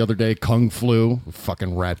call it the other day? Kung flu?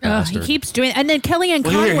 Fucking rat bastard. He keeps doing it. And then Kellyanne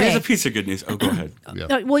Conway. Here's a piece of good news. Oh, go ahead.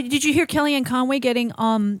 Well, did you hear Kellyanne Conway getting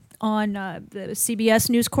on the CBS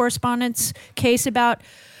News correspondent's case about,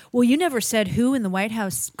 well, you never said who in the White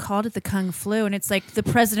House called it the Kung flu, and it's like the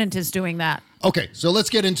president is doing that. Okay, so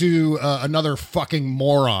let's get into another fucking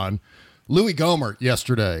moron. Louis Gohmert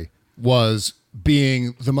yesterday was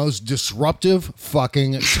being the most disruptive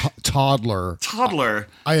fucking toddler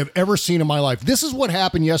I have ever seen in my life. This is what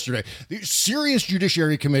happened yesterday. The serious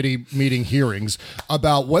Judiciary Committee meeting hearings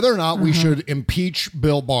about whether or not we should impeach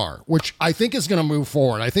Bill Barr, which I think is going to move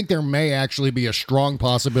forward. I think there may actually be a strong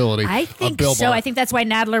possibility of Bill Barr. I think that's why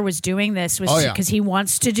Nadler was doing this, because he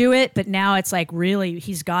wants to do it, but now it's like, really,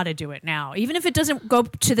 he's got to do it now. Even if it doesn't go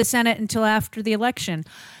to the Senate until after the election,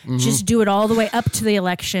 just do it all the way up to the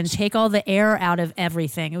election. Take all the air out of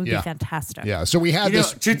everything. It would be fantastic. Yeah, so we had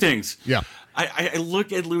this. Two things. Yeah. I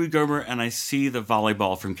look at Louis Gohmert and I see the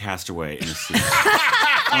volleyball from Castaway in his seat.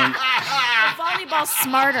 Volleyball's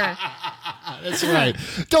smarter. That's right.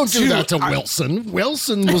 Don't do that to Wilson.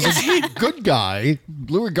 Wilson was a good guy.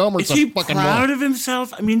 Louis Gohmert's is he a fucking proud of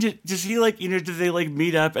himself? I mean, does he did they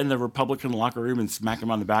meet up in the Republican locker room and smack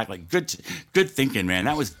him on the back? Good thinking, man.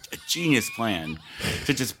 That was a genius plan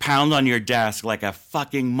to just pound on your desk like a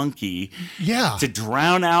fucking monkey. Yeah. To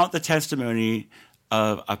drown out the testimony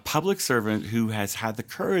of a public servant who has had the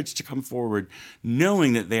courage to come forward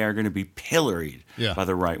knowing that they are going to be pilloried by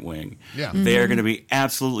the right wing. Yeah. They are going to be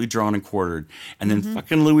absolutely drawn and quartered. And then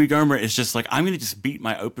fucking Louis Gohmert is just like, I'm going to just beat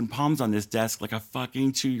my open palms on this desk like a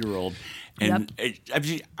fucking 2-year-old. And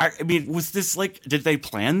I mean, was this did they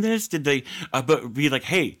plan this? Did they be like,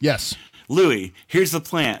 hey. Yes. Louis, here's the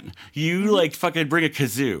plan. You fucking bring a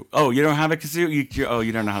kazoo. Oh, you don't have a kazoo?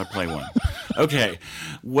 You don't know how to play one. Okay.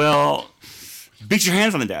 Well, beat your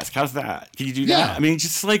hands on the desk. How's that? Can you do that? I mean,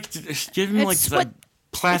 just give him a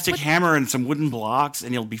plastic hammer and some wooden blocks,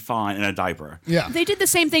 and he'll be fine in a diaper. Yeah. They did the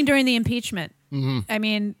same thing during the impeachment. I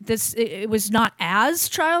mean, it was not as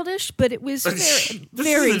childish, but it was very. This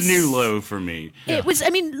is a new low for me. It was. I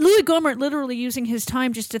mean, Louis Gohmert literally using his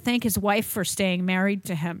time just to thank his wife for staying married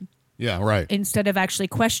to him. Yeah, right. Instead of actually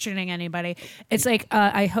questioning anybody. It's like,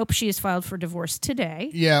 I hope she is filed for divorce today.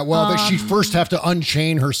 Yeah, well, she first have to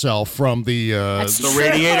unchain herself from the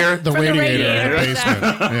radiator? The radiator in the basement.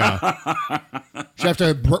 Yeah. She have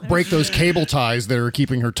to break those cable ties that are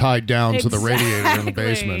keeping her tied down to the radiator in the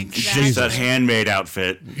basement. Exactly. She's that handmade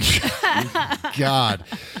outfit. God.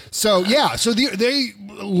 So they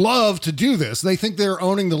love to do this. They think they're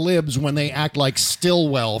owning the libs when they act like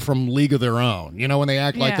Stillwell from League of Their Own. You know, when they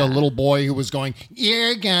act like the little boy who was going,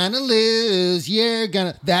 "You're gonna lose,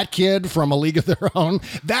 that kid from A League of Their Own.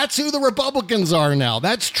 That's who the Republicans are now.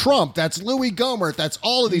 That's Trump. That's Louis Gohmert. That's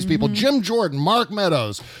all of these people. Jim Jordan, Mark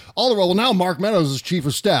Meadows. Well, now Mark Meadows is chief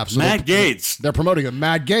of staff. So Matt Gaetz. They're promoting it.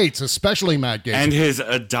 Matt Gaetz, especially Matt Gaetz. And his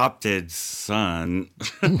adopted son.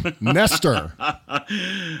 Nestor.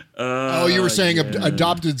 You were saying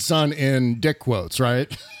adopted son in dick quotes,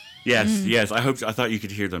 right? Yes. I thought you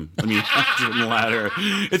could hear them. I mean, I'm louder.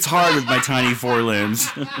 It's hard with my tiny forelimbs.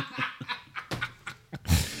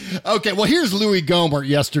 Okay, well, here's Louis Gohmert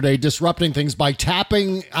yesterday disrupting things by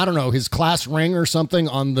tapping, I don't know, his class ring or something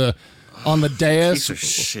on the dais. Piece of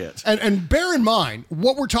shit. And bear in mind,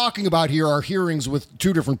 what we're talking about here are hearings with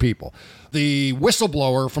two different people. The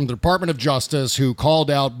whistleblower from the Department of Justice who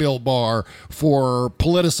called out Bill Barr for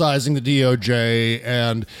politicizing the DOJ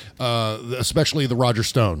and especially the Roger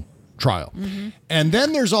Stone trial. And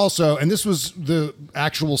then there's also, and this was the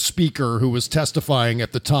actual speaker who was testifying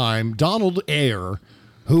at the time, Donald Ayer,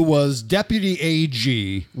 who was deputy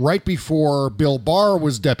AG right before Bill Barr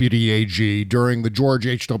was deputy AG during the George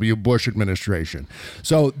H.W. Bush administration.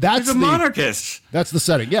 So that's He's a monarchist. That's the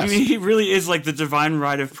setting, yes. I mean, he really is like the divine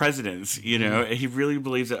right of presidents, you know? He really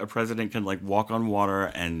believes that a president can walk on water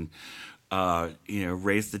and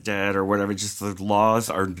raise the dead or whatever. Just the laws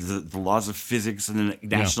are the laws of physics and the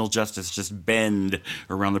national justice just bend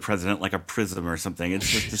around the president like a prism or something. It's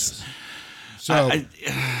just this.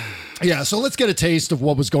 So let's get a taste of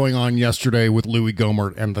what was going on yesterday with Louis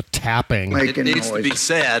Gohmert and the tapping. It needs to be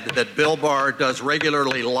said that Bill Barr does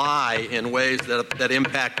regularly lie in ways that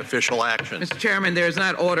impact official action. Mr. Chairman, there's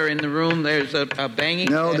not order in the room. There's a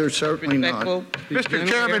banging. No, there's certainly not. Mr.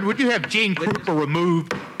 Chairman, would you have Gene Krupa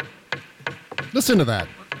removed? Listen to that.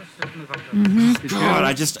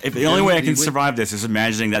 God, if the only way I can survive this is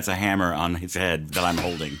imagining that's a hammer on his head that I'm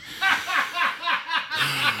holding.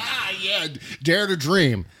 Yeah, dare to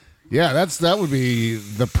dream. Yeah, that would be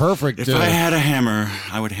the perfect. If I had a hammer,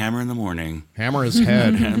 I would hammer in the morning. Hammer his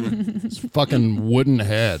head. His fucking wooden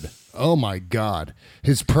head. Oh my God,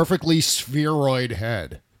 his perfectly spheroid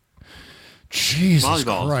head. Jesus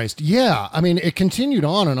Christ. Yeah, I mean, it continued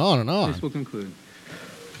on and on and on. This will conclude.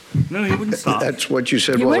 No, he wouldn't stop. That's what you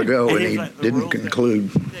said a while ago, and he didn't conclude.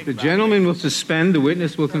 The gentleman will suspend. The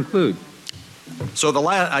witness will conclude. So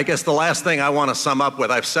I guess the last thing I want to sum up with,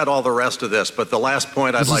 I've said all the rest of this, but the last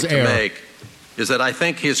point I'd like to make is that I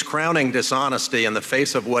think his crowning dishonesty in the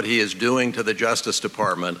face of what he is doing to the Justice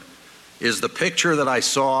Department is the picture that I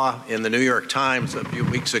saw in the New York Times a few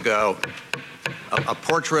weeks ago, a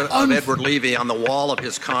portrait of Edward Levy on the wall of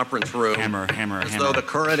his conference room, as though the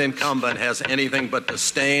current incumbent has anything but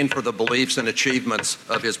disdain for the beliefs and achievements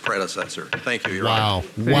of his predecessor. Thank you, Your Honor.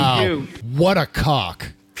 Wow. What a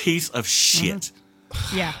cock. Piece of shit.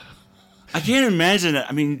 Yeah. I can't imagine it.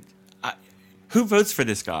 I mean, who votes for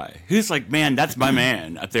this guy? Who's like, man, that's my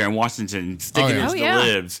man up there in Washington, sticking his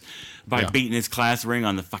libs by beating his class ring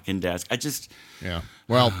on the fucking desk. Yeah.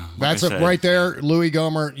 Well, that's it right there. Louis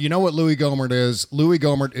Gohmert. You know what Louis Gohmert is? Louis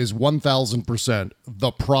Gohmert is 1,000%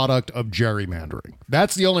 the product of gerrymandering.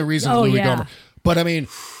 That's the only reason Louis Gohmert. But I mean,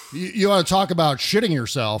 you want to talk about shitting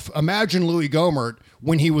yourself. Imagine Louis Gohmert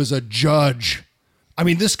when he was a judge. I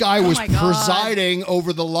mean, this guy was presiding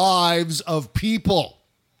over the lives of people.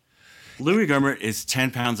 Louis Gohmert is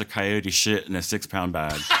 10 pounds of coyote shit in a 6-pound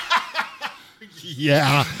bag.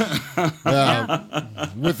 Yeah.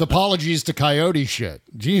 With apologies to coyote shit.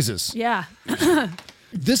 Jesus. Yeah.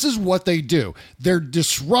 This is what they do. They're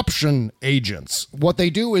disruption agents. What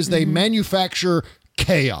they do is they manufacture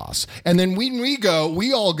chaos. And then when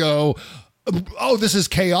we all go, oh, this is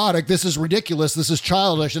chaotic. This is ridiculous. This is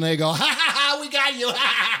childish. And they go, ha ha ha, we got you. Ha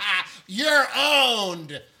ha ha. You're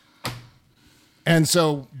owned. And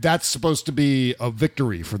so that's supposed to be a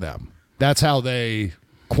victory for them. That's how they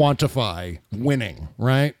quantify winning,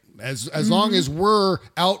 right? As long as we're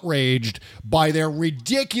outraged by their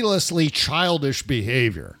ridiculously childish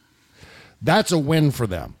behavior, that's a win for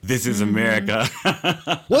them. This is America.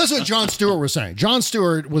 Well, that's what Jon Stewart was saying. Jon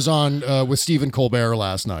Stewart was on with Stephen Colbert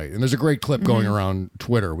last night, and there's a great clip going around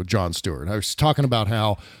Twitter with Jon Stewart. I was talking about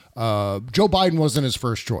how Joe Biden wasn't his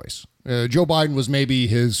first choice. Joe Biden was maybe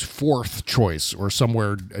his fourth choice or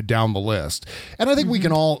somewhere down the list. And I think we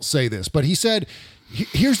can all say this, but he said,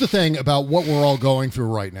 here's the thing about what we're all going through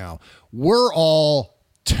right now. We're all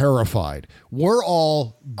terrified. We're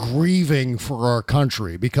all grieving for our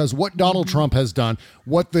country because what Donald Trump has done,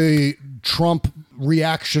 what the Trump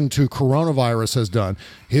reaction to coronavirus has done,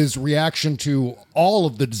 his reaction to all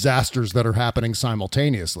of the disasters that are happening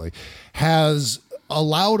simultaneously, has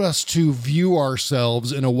allowed us to view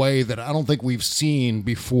ourselves in a way that I don't think we've seen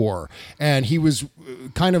before. And he was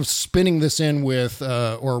kind of spinning this in with,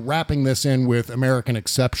 or wrapping this in with American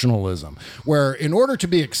exceptionalism, where in order to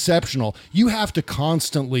be exceptional, you have to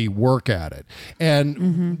constantly work at it.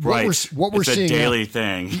 And what we're it's seeing, a daily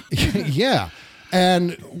thing. Yeah.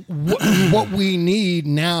 And what we need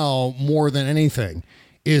now more than anything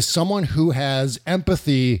is someone who has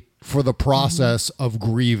empathy for the process of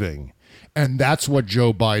grieving. And that's what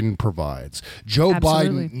Joe Biden provides. Joe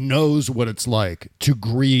Biden knows what it's like to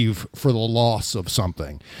grieve for the loss of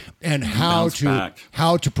something and how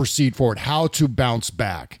to proceed forward, how to bounce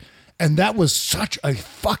back. And that was such a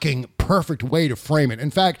fucking perfect way to frame it.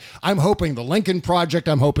 In fact, I'm hoping the Lincoln Project,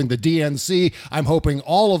 I'm hoping the DNC, I'm hoping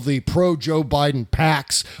all of the pro-Joe Biden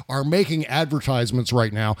PACs are making advertisements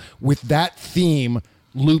right now with that theme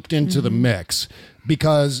looped into the mix,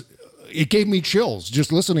 because it gave me chills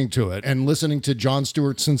just listening to it and listening to Jon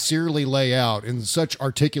Stewart sincerely lay out in such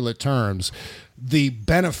articulate terms the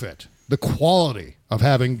benefit, the quality of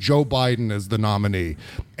having Joe Biden as the nominee.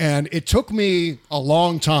 And it took me a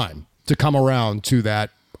long time to come around to that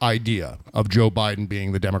idea of Joe Biden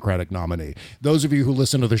being the Democratic nominee. Those of you who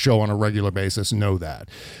listen to the show on a regular basis know that.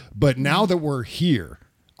 But now that we're here,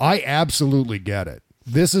 I absolutely get it.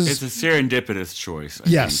 It's a serendipitous choice. I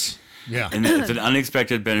think. Yeah. And it's an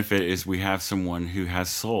unexpected benefit is we have someone who has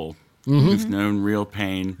soul, who's known real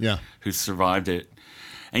pain, who's survived it.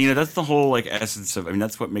 And, that's the whole, essence of,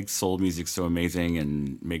 that's what makes soul music so amazing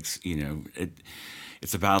and makes,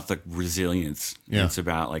 it's about the resilience. Yeah. It's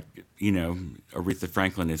about, Aretha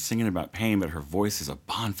Franklin is singing about pain, but her voice is a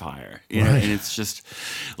bonfire. And it's just,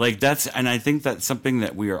 and I think that's something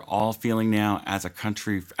that we are all feeling now as a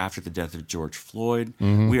country after the death of George Floyd.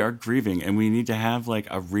 We are grieving, and we need to have,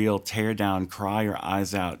 a real tear down, cry your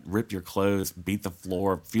eyes out, rip your clothes, beat the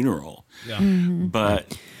floor funeral. Yeah.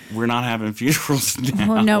 But we're not having funerals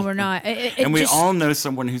now. Oh, no, we're not. And we all know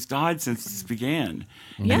someone who's died since this began.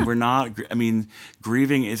 Yeah. And we're not,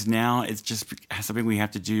 grieving is now, it's just something we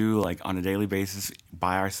have to do on a daily basis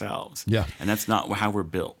by ourselves. Yeah. And that's not how we're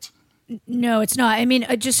built. No, it's not.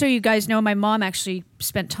 Just so you guys know, my mom actually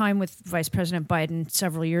spent time with Vice President Biden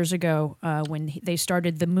several years ago when they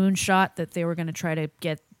started the moonshot that they were going to try to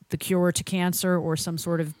get the cure to cancer or some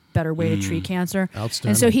sort of better way to treat cancer.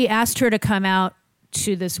 Outstanding. And so he asked her to come out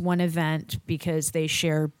to this one event because they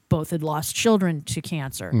both had lost children to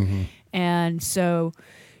cancer. And so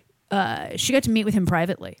she got to meet with him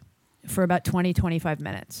privately. for about 20, 25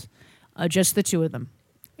 minutes, just the two of them.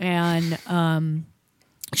 And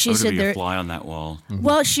she said be a fly on that wall. Mm-hmm.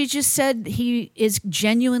 Well, she just said he is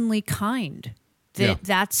genuinely kind. They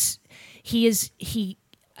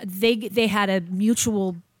had a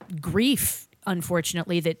mutual grief,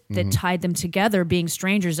 unfortunately, that tied them together, being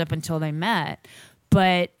strangers up until they met.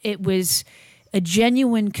 But it was a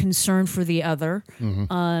genuine concern for the other,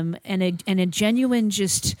 and a genuine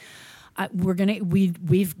just.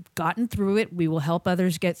 We've gotten through it. We will help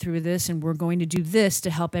others get through this, and we're going to do this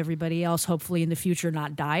to help everybody else, hopefully in the future,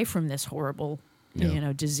 not die from this horrible,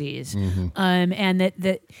 disease. And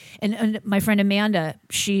my friend Amanda,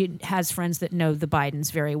 she has friends that know the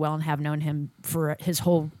Bidens very well and have known him for his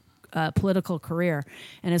whole political career.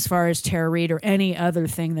 And as far as Tara Reid or any other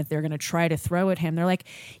thing that they're going to try to throw at him, they're like,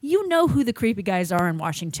 you know who the creepy guys are in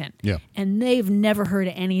Washington. Yeah. And they've never heard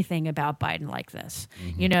anything about Biden like this,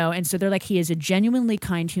 And so they're like, he is a genuinely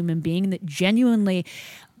kind human being that genuinely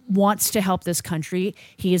wants to help this country.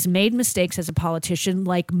 He has made mistakes as a politician,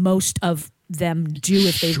 like most of them do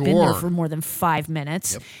if they've been there for more than 5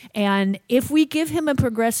 minutes. Yep. And if we give him a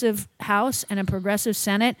progressive House and a progressive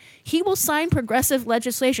Senate, he will sign progressive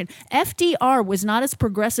legislation. FDR was not as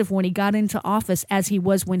progressive when he got into office as he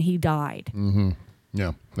was when he died. Mm-hmm.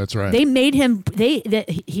 Yeah, that's right. They made him,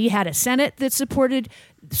 he had a Senate that supported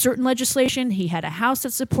certain legislation. He had a House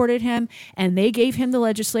that supported him, and they gave him the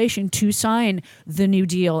legislation to sign the New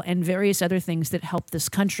Deal and various other things that helped this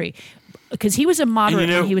country. Because he was a moderate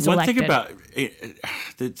when he was elected. One thing about it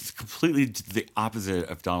that's completely the opposite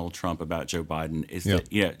of Donald Trump about Joe Biden is that,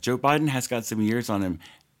 Joe Biden has got some years on him,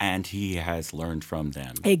 and he has learned from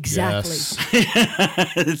them. Exactly.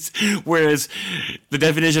 Yes. Whereas the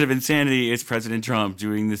definition of insanity is President Trump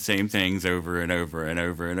doing the same things over and over and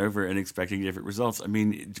over and over and expecting different results. I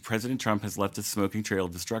mean, President Trump has left a smoking trail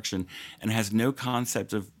of destruction and has no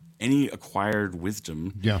concept of any acquired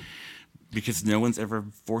wisdom. Yeah. Because no one's ever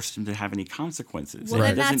forced him to have any consequences. Well,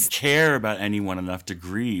 He doesn't care about anyone enough to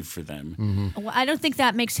grieve for them. Mm-hmm. Well, I don't think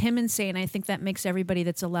that makes him insane. I think that makes everybody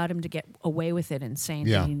that's allowed him to get away with it insane.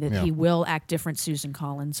 Yeah, I mean, that he will act different, Susan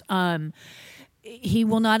Collins. He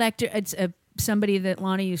will not act. It's somebody that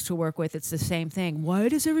Lonnie used to work with. It's the same thing. Why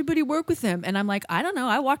does everybody work with him? And I'm like, I don't know.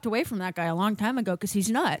 I walked away from that guy a long time ago because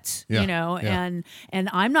he's nuts, and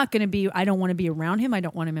I'm not going to be, I don't want to be around him. I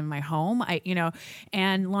don't want him in my home.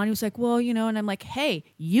 And Lonnie was like, well, and I'm like, hey,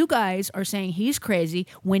 you guys are saying he's crazy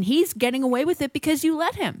when he's getting away with it because you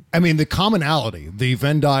let him. I mean, the commonality, the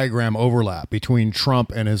Venn diagram overlap between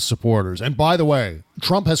Trump and his supporters. And by the way,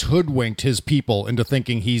 Trump has hoodwinked his people into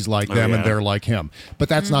thinking he's like them and they're like him. But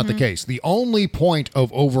that's not the case. The only point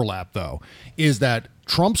of overlap, though, is that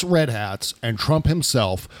Trump's red hats and Trump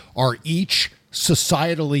himself are each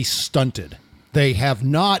societally stunted. They have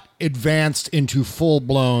not advanced into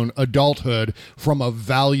full-blown adulthood from a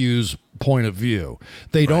values point of view.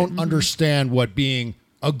 They don't understand what being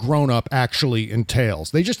a grown-up actually entails.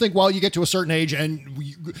 They just think, well, you get to a certain age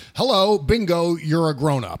and, hello, bingo, you're a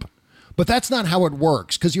grown-up. But that's not how it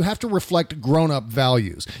works, because you have to reflect grown-up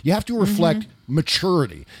values. You have to reflect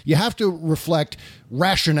maturity. You have to reflect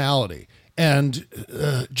rationality and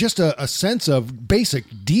just a sense of basic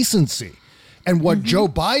decency. And what Joe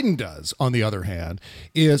Biden does, on the other hand,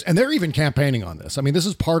 is, and they're even campaigning on this. I mean, this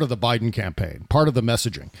is part of the Biden campaign, part of the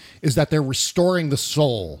messaging, is that they're restoring the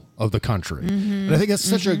soul of the country. And I think that's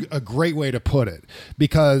such a great way to put it,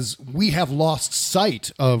 because we have lost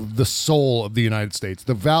sight of the soul of the United States,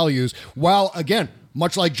 the values, while, again,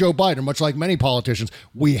 much like Joe Biden, much like many politicians,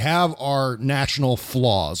 we have our national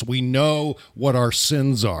flaws. We know what our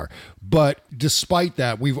sins are. But despite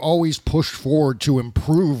that, we've always pushed forward to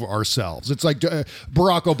improve ourselves. It's like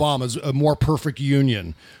Barack Obama's A More Perfect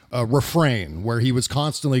Union refrain, where he was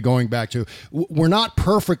constantly going back to, we're not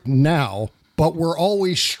perfect now, but we're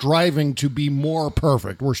always striving to be more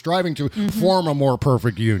perfect. We're striving to form a more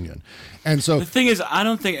perfect union. And so the thing is, I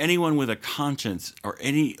don't think anyone with a conscience or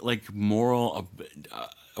any moral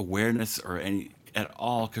awareness or any at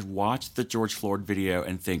all could watch the George Floyd video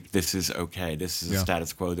and think this is okay. This is a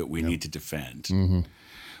status quo that we need to defend.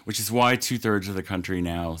 Which is why 2/3 of the country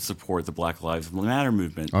now support the Black Lives Matter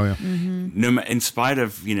movement. Oh yeah. No, in spite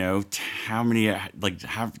of how many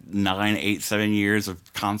 9, 8, 7 years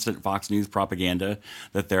of constant Fox News propaganda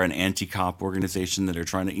that they're an anti-cop organization that are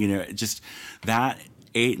trying to just that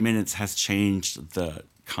 8 minutes has changed the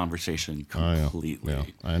conversation completely. Yeah,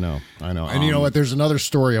 I know. And you know what? There's another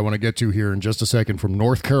story I want to get to here in just a second from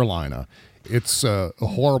North Carolina. It's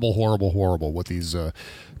horrible what these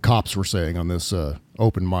cops were saying on this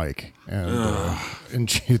open mic. And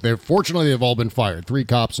fortunately, they've all been fired. 3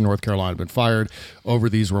 cops in North Carolina have been fired over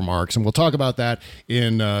these remarks. And we'll talk about that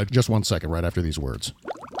in just 1 second, right after these words.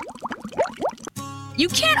 You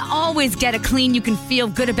can't always get a clean you can feel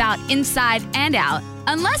good about inside and out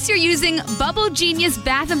unless you're using Bubble Genius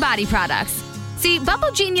Bath and Body products. See,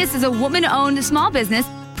 Bubble Genius is a woman-owned small business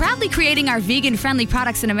proudly creating our vegan-friendly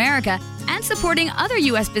products in America and supporting other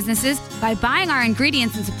U.S. businesses by buying our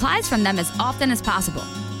ingredients and supplies from them as often as possible.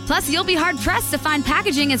 Plus, you'll be hard-pressed to find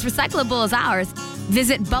packaging as recyclable as ours.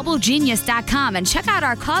 Visit BubbleGenius.com and check out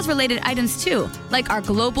our cause-related items too, like our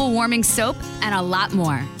global warming soap and a lot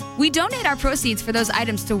more. We donate our proceeds for those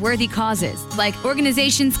items to worthy causes, like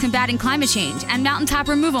organizations combating climate change and mountaintop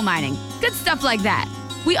removal mining. Good stuff like that.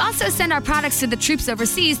 We also send our products to the troops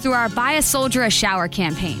overseas through our Buy a Soldier a Shower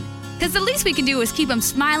campaign. Because the least we can do is keep them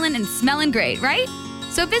smiling and smelling great, right?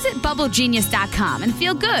 So visit BubbleGenius.com and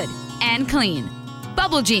feel good and clean.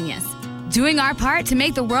 Bubble Genius, doing our part to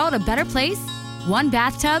make the world a better place, one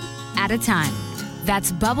bathtub at a time.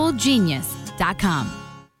 That's BubbleGenius.com.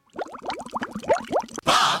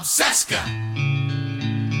 Bob Cesca.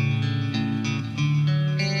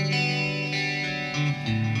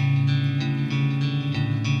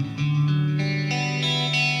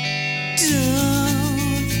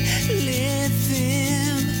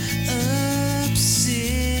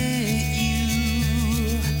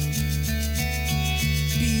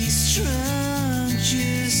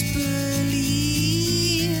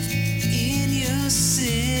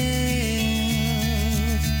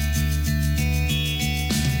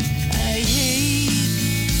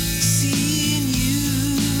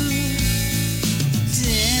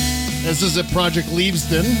 This is at Project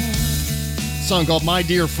Leavesden. Song called My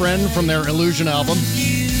Dear Friend from their Illusion album.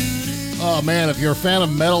 Oh man, if you're a fan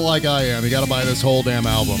of metal like I am, you gotta buy this whole damn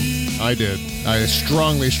album. I did. I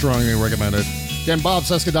strongly recommend it. Again,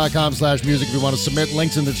 bobcesca.com/music if you want to submit.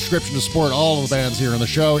 Links in the description to support all of the bands here on the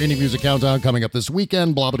show. Indie Music Countdown coming up this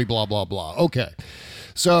weekend. Blah, blah, blah, blah, blah. Okay.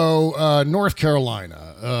 So, North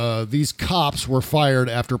Carolina. These cops were fired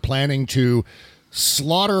after planning to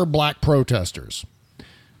slaughter black protesters.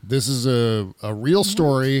 This is a real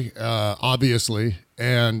story, obviously,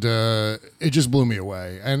 and it just blew me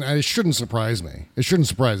away. And it shouldn't surprise me. It shouldn't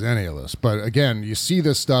surprise any of us. But again, you see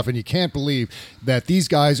this stuff, and you can't believe that these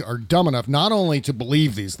guys are dumb enough not only to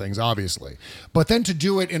believe these things, obviously, but then to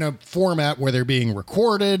do it in a format where they're being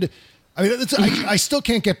recorded. I mean, I still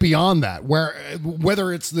can't get beyond that, where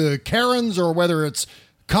whether it's the Karens or whether it's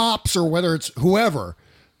cops or whether it's whoever,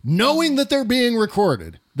 knowing that they're being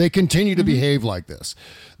recorded, they continue to behave like this.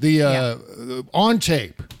 The on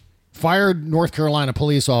tape, fired North Carolina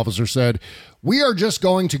police officer said, "We are just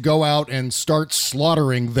going to go out and start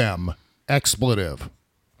slaughtering them." Expletive.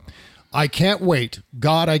 I can't wait.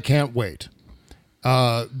 God, I can't wait.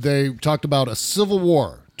 They talked about a civil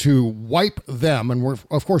war to wipe them, and we're,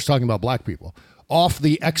 of course, talking about black people, off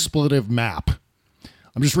the expletive map.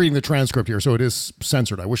 I'm just reading the transcript here, so it is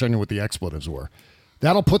censored. I wish I knew what the expletives were.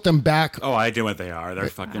 That'll put them back. Oh, I do what they are. They're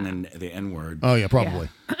fucking the N-word. Oh, yeah, probably.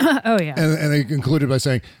 Yeah. Oh, yeah. And they concluded by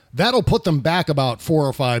saying, that'll put them back about 4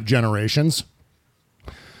 or 5 generations.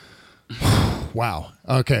 Wow.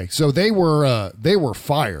 Okay, so they were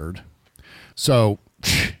fired. So,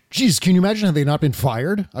 geez, can you imagine had they not been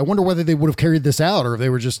fired? I wonder whether they would have carried this out or if they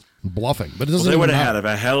were just bluffing. But it doesn't. Well, they would have had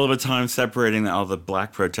a hell of a time separating all the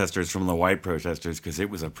black protesters from the white protesters because it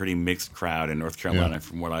was a pretty mixed crowd in North Carolina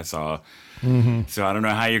from what I saw. Mm-hmm. So I don't know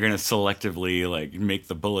how you're going to selectively like make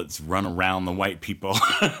the bullets run around the white people.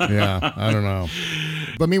 Yeah, I don't know.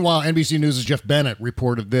 But meanwhile, NBC News' Jeff Bennett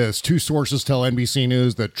reported this. 2 sources tell NBC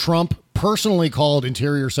News that Trump personally called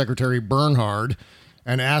Interior Secretary Bernhard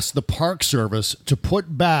and asked the Park Service to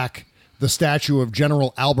put back the statue of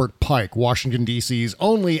General Albert Pike, Washington, D.C.'s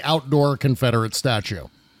only outdoor Confederate statue.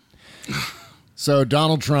 So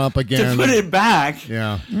Donald Trump again. To put it back.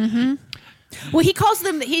 Yeah. Mm-hmm. Well, he calls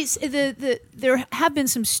them. There have been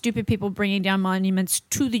some stupid people bringing down monuments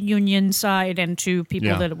to the Union side and to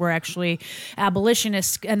people that were actually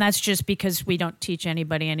abolitionists, and that's just because we don't teach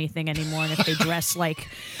anybody anything anymore. And if they dress like,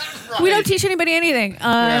 we don't teach anybody anything.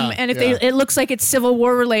 And if it looks like it's Civil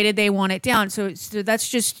War related, they want it down. So that's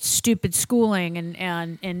just stupid schooling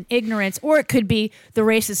and ignorance. Or it could be the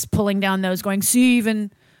racists pulling down those, going, see,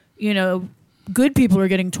 even good people are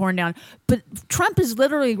getting torn down. But Trump is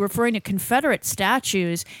literally referring to Confederate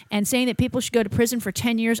statues and saying that people should go to prison for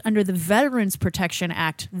 10 years under the Veterans Protection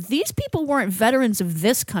Act. These people weren't veterans of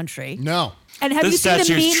this country. No. And have the you seen the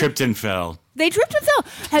statues meme? Tripped and fell. They tripped and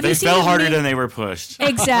fell. They fell harder than they were pushed.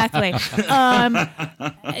 Exactly.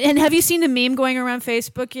 And have you seen the meme going around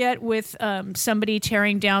Facebook yet with somebody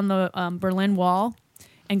tearing down the Berlin Wall?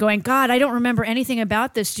 and going, God, I don't remember anything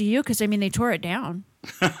about this. Do you? Because, I mean, they tore it down.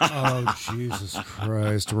 Oh, Jesus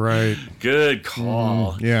Christ, right. Good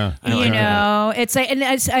call. Yeah. You know, it's like, and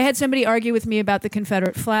I had somebody argue with me about the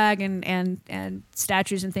Confederate flag and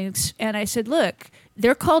statues and things. And I said, look,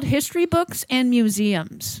 they're called history books and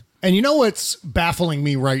museums. And you know what's baffling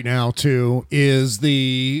me right now, too, is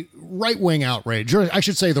the right-wing outrage, or I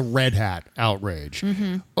should say the red hat outrage,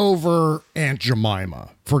 over Aunt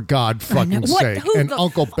Jemima, for God fucking sake, and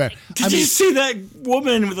Uncle Ben. Did you see that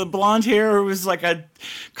woman with the blonde hair who was like a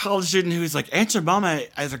college student who was like, Aunt Jemima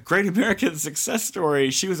is a great American success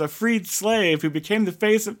story. She was a freed slave who became the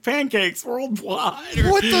face of pancakes worldwide.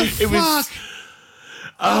 What the fuck?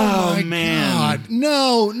 Oh my man. God.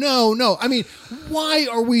 No. I mean, why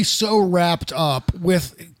are we so wrapped up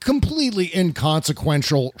with completely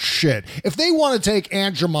inconsequential shit? If they want to take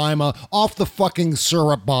Aunt Jemima off the fucking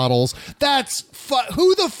syrup bottles, that's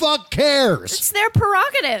who the fuck cares? It's their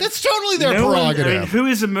prerogative. It's totally their prerogative. I mean, who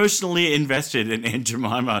is emotionally invested in Aunt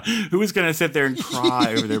Jemima? Who is going to sit there and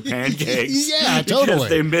cry over their pancakes? Yeah, totally. Because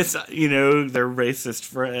they miss, their racist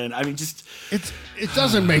friend. I mean, just... It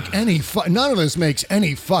doesn't make any none of this makes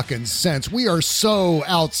any fucking sense. We are so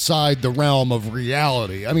outside the realm of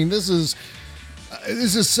reality. I mean, this is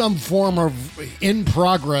some form of in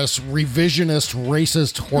progress revisionist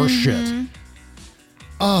racist horseshit.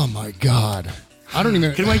 Oh my God. I don't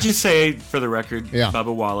even. Can I just say, for the record,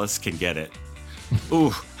 Bubba Wallace can get it. Ooh,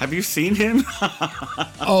 have you seen him?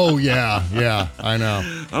 Oh, yeah, I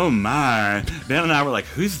know. Oh, my. Ben and I were like,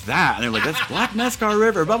 who's that? And they're like, that's Black Nescar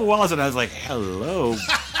River, Bubba Wallace. And I was like, hello,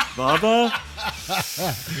 Bubba?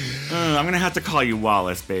 I'm going to have to call you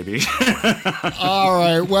Wallace, baby. All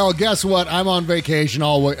right. Well, guess what? I'm on vacation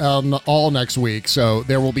all next week, so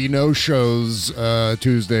there will be no shows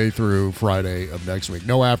Tuesday through Friday of next week.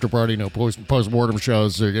 No after party, no post-mortem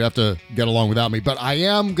shows, so you're going to have to get along without me. But I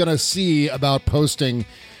am going to see about posting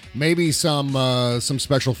maybe some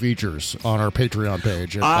special features on our Patreon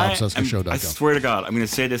page at BobCescaShow.com. I swear to God, I'm going to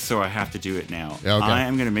say this, so I have to do it now. Yeah, okay. I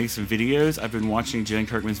am going to make some videos. I've been watching Jen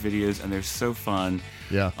Kirkman's videos, and they're so fun.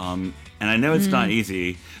 Yeah. And I know it's not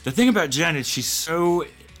easy. The thing about Jen is she's so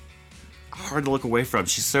hard to look away from.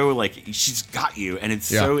 She's so she's got you, and it's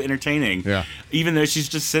so entertaining. Yeah. Even though she's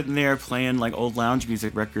just sitting there playing like old lounge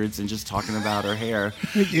music records and just talking about her hair,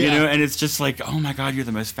 and it's just like, oh my God, you're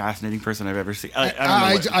the most fascinating person I've ever seen.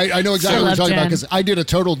 I know exactly what you're talking about, because I did a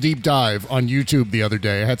total deep dive on YouTube the other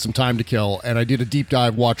day. I had some time to kill, and I did a deep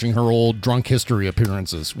dive watching her old Drunk History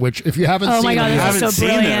appearances, which if you haven't seen, my God, them, this is so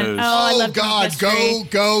brilliant. Those. I love God,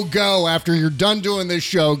 go! After you're done doing this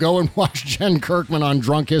show, go and watch Jen Kirkman on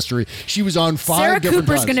Drunk History. She was on 5 Sarah different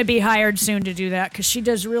Cooper's times. going to be hired soon to do that because she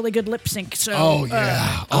does really good lip sync. So, oh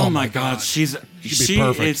yeah! Oh my God, she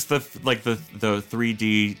perfect. is the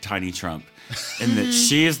 3D Tiny Trump. And that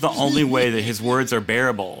she is the only way that his words are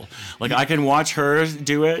bearable. Like, I can watch her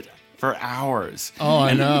do it for hours. Oh,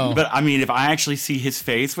 I know. But I mean, if I actually see his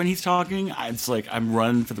face when he's talking, it's like I'm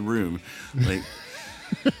running for the room. Like,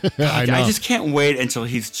 I know. I just can't wait until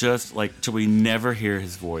he's just till we never hear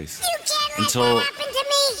his voice. You can't let that happen to me.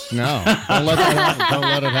 No, don't let that happen. Don't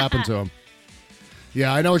let it happen to him.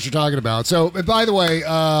 Yeah, I know what you're talking about. So, by the way,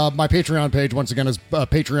 my Patreon page, once again, is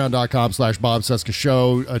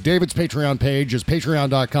patreon.com/BobCescaShow. David's Patreon page is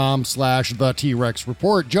patreon.com/The T-Rex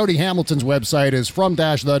Report. Jody Hamilton's website is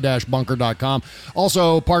from-the-bunker.com.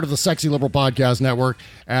 Also, part of the Sexy Liberal Podcast Network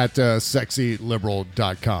at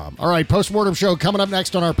sexyliberal.com. All right, Postmortem Show coming up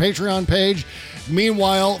next on our Patreon page.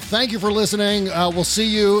 Meanwhile, thank you for listening. We'll see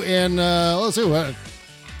you in, let's see what...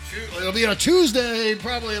 It'll be on a Tuesday,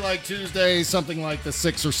 probably Tuesday, something like the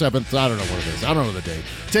 6th or 7th. I don't know what it is. I don't know the date.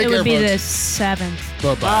 Take care, folks. It would be the 7th.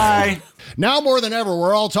 Bye-bye. Bye. Now more than ever,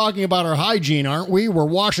 we're all talking about our hygiene, aren't we? We're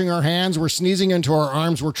washing our hands, we're sneezing into our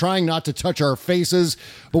arms, we're trying not to touch our faces.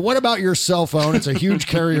 But what about your cell phone? It's a huge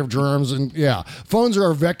carrier of germs, and phones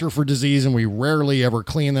are a vector for disease, and we rarely ever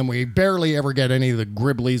clean them. We barely ever get any of the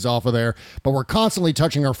gribblies off of there, but we're constantly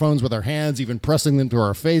touching our phones with our hands, even pressing them to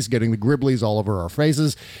our face, getting the gribblies all over our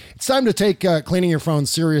faces. It's time to take cleaning your phone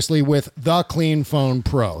seriously with the Clean Phone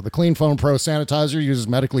Pro. The Clean Phone Pro sanitizer uses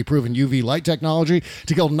medically proven UV light technology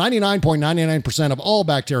to kill 99.99% of all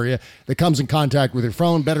bacteria that comes in contact with your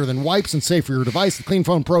phone. Better than wipes and safe for your device, the Clean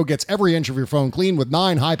Phone Pro gets every inch of your phone clean with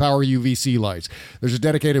 9 high-power UVC lights. There's a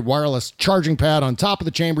dedicated wireless charging pad on top of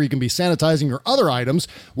the chamber. You can be sanitizing your other items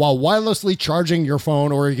while wirelessly charging your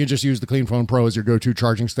phone, or you can just use the Clean Phone Pro as your go-to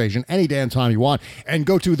charging station any damn time you want. And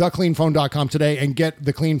go to thecleanphone.com today and get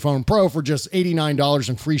the Clean Phone Pro for just $89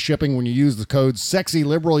 and free shipping when you use the code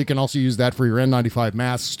SEXYLIBERAL. You can also use that for your N95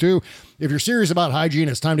 masks, too. If you're serious about hygiene,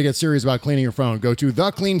 it's time to get serious about cleaning your phone. Go to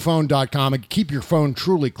thecleanphone.com and keep your phone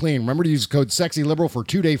truly clean. Remember to use code SEXYLIBERAL for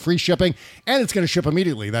 2-day free shipping, and it's going to ship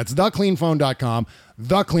immediately. That's thecleanphone.com,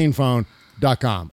 thecleanphone.com.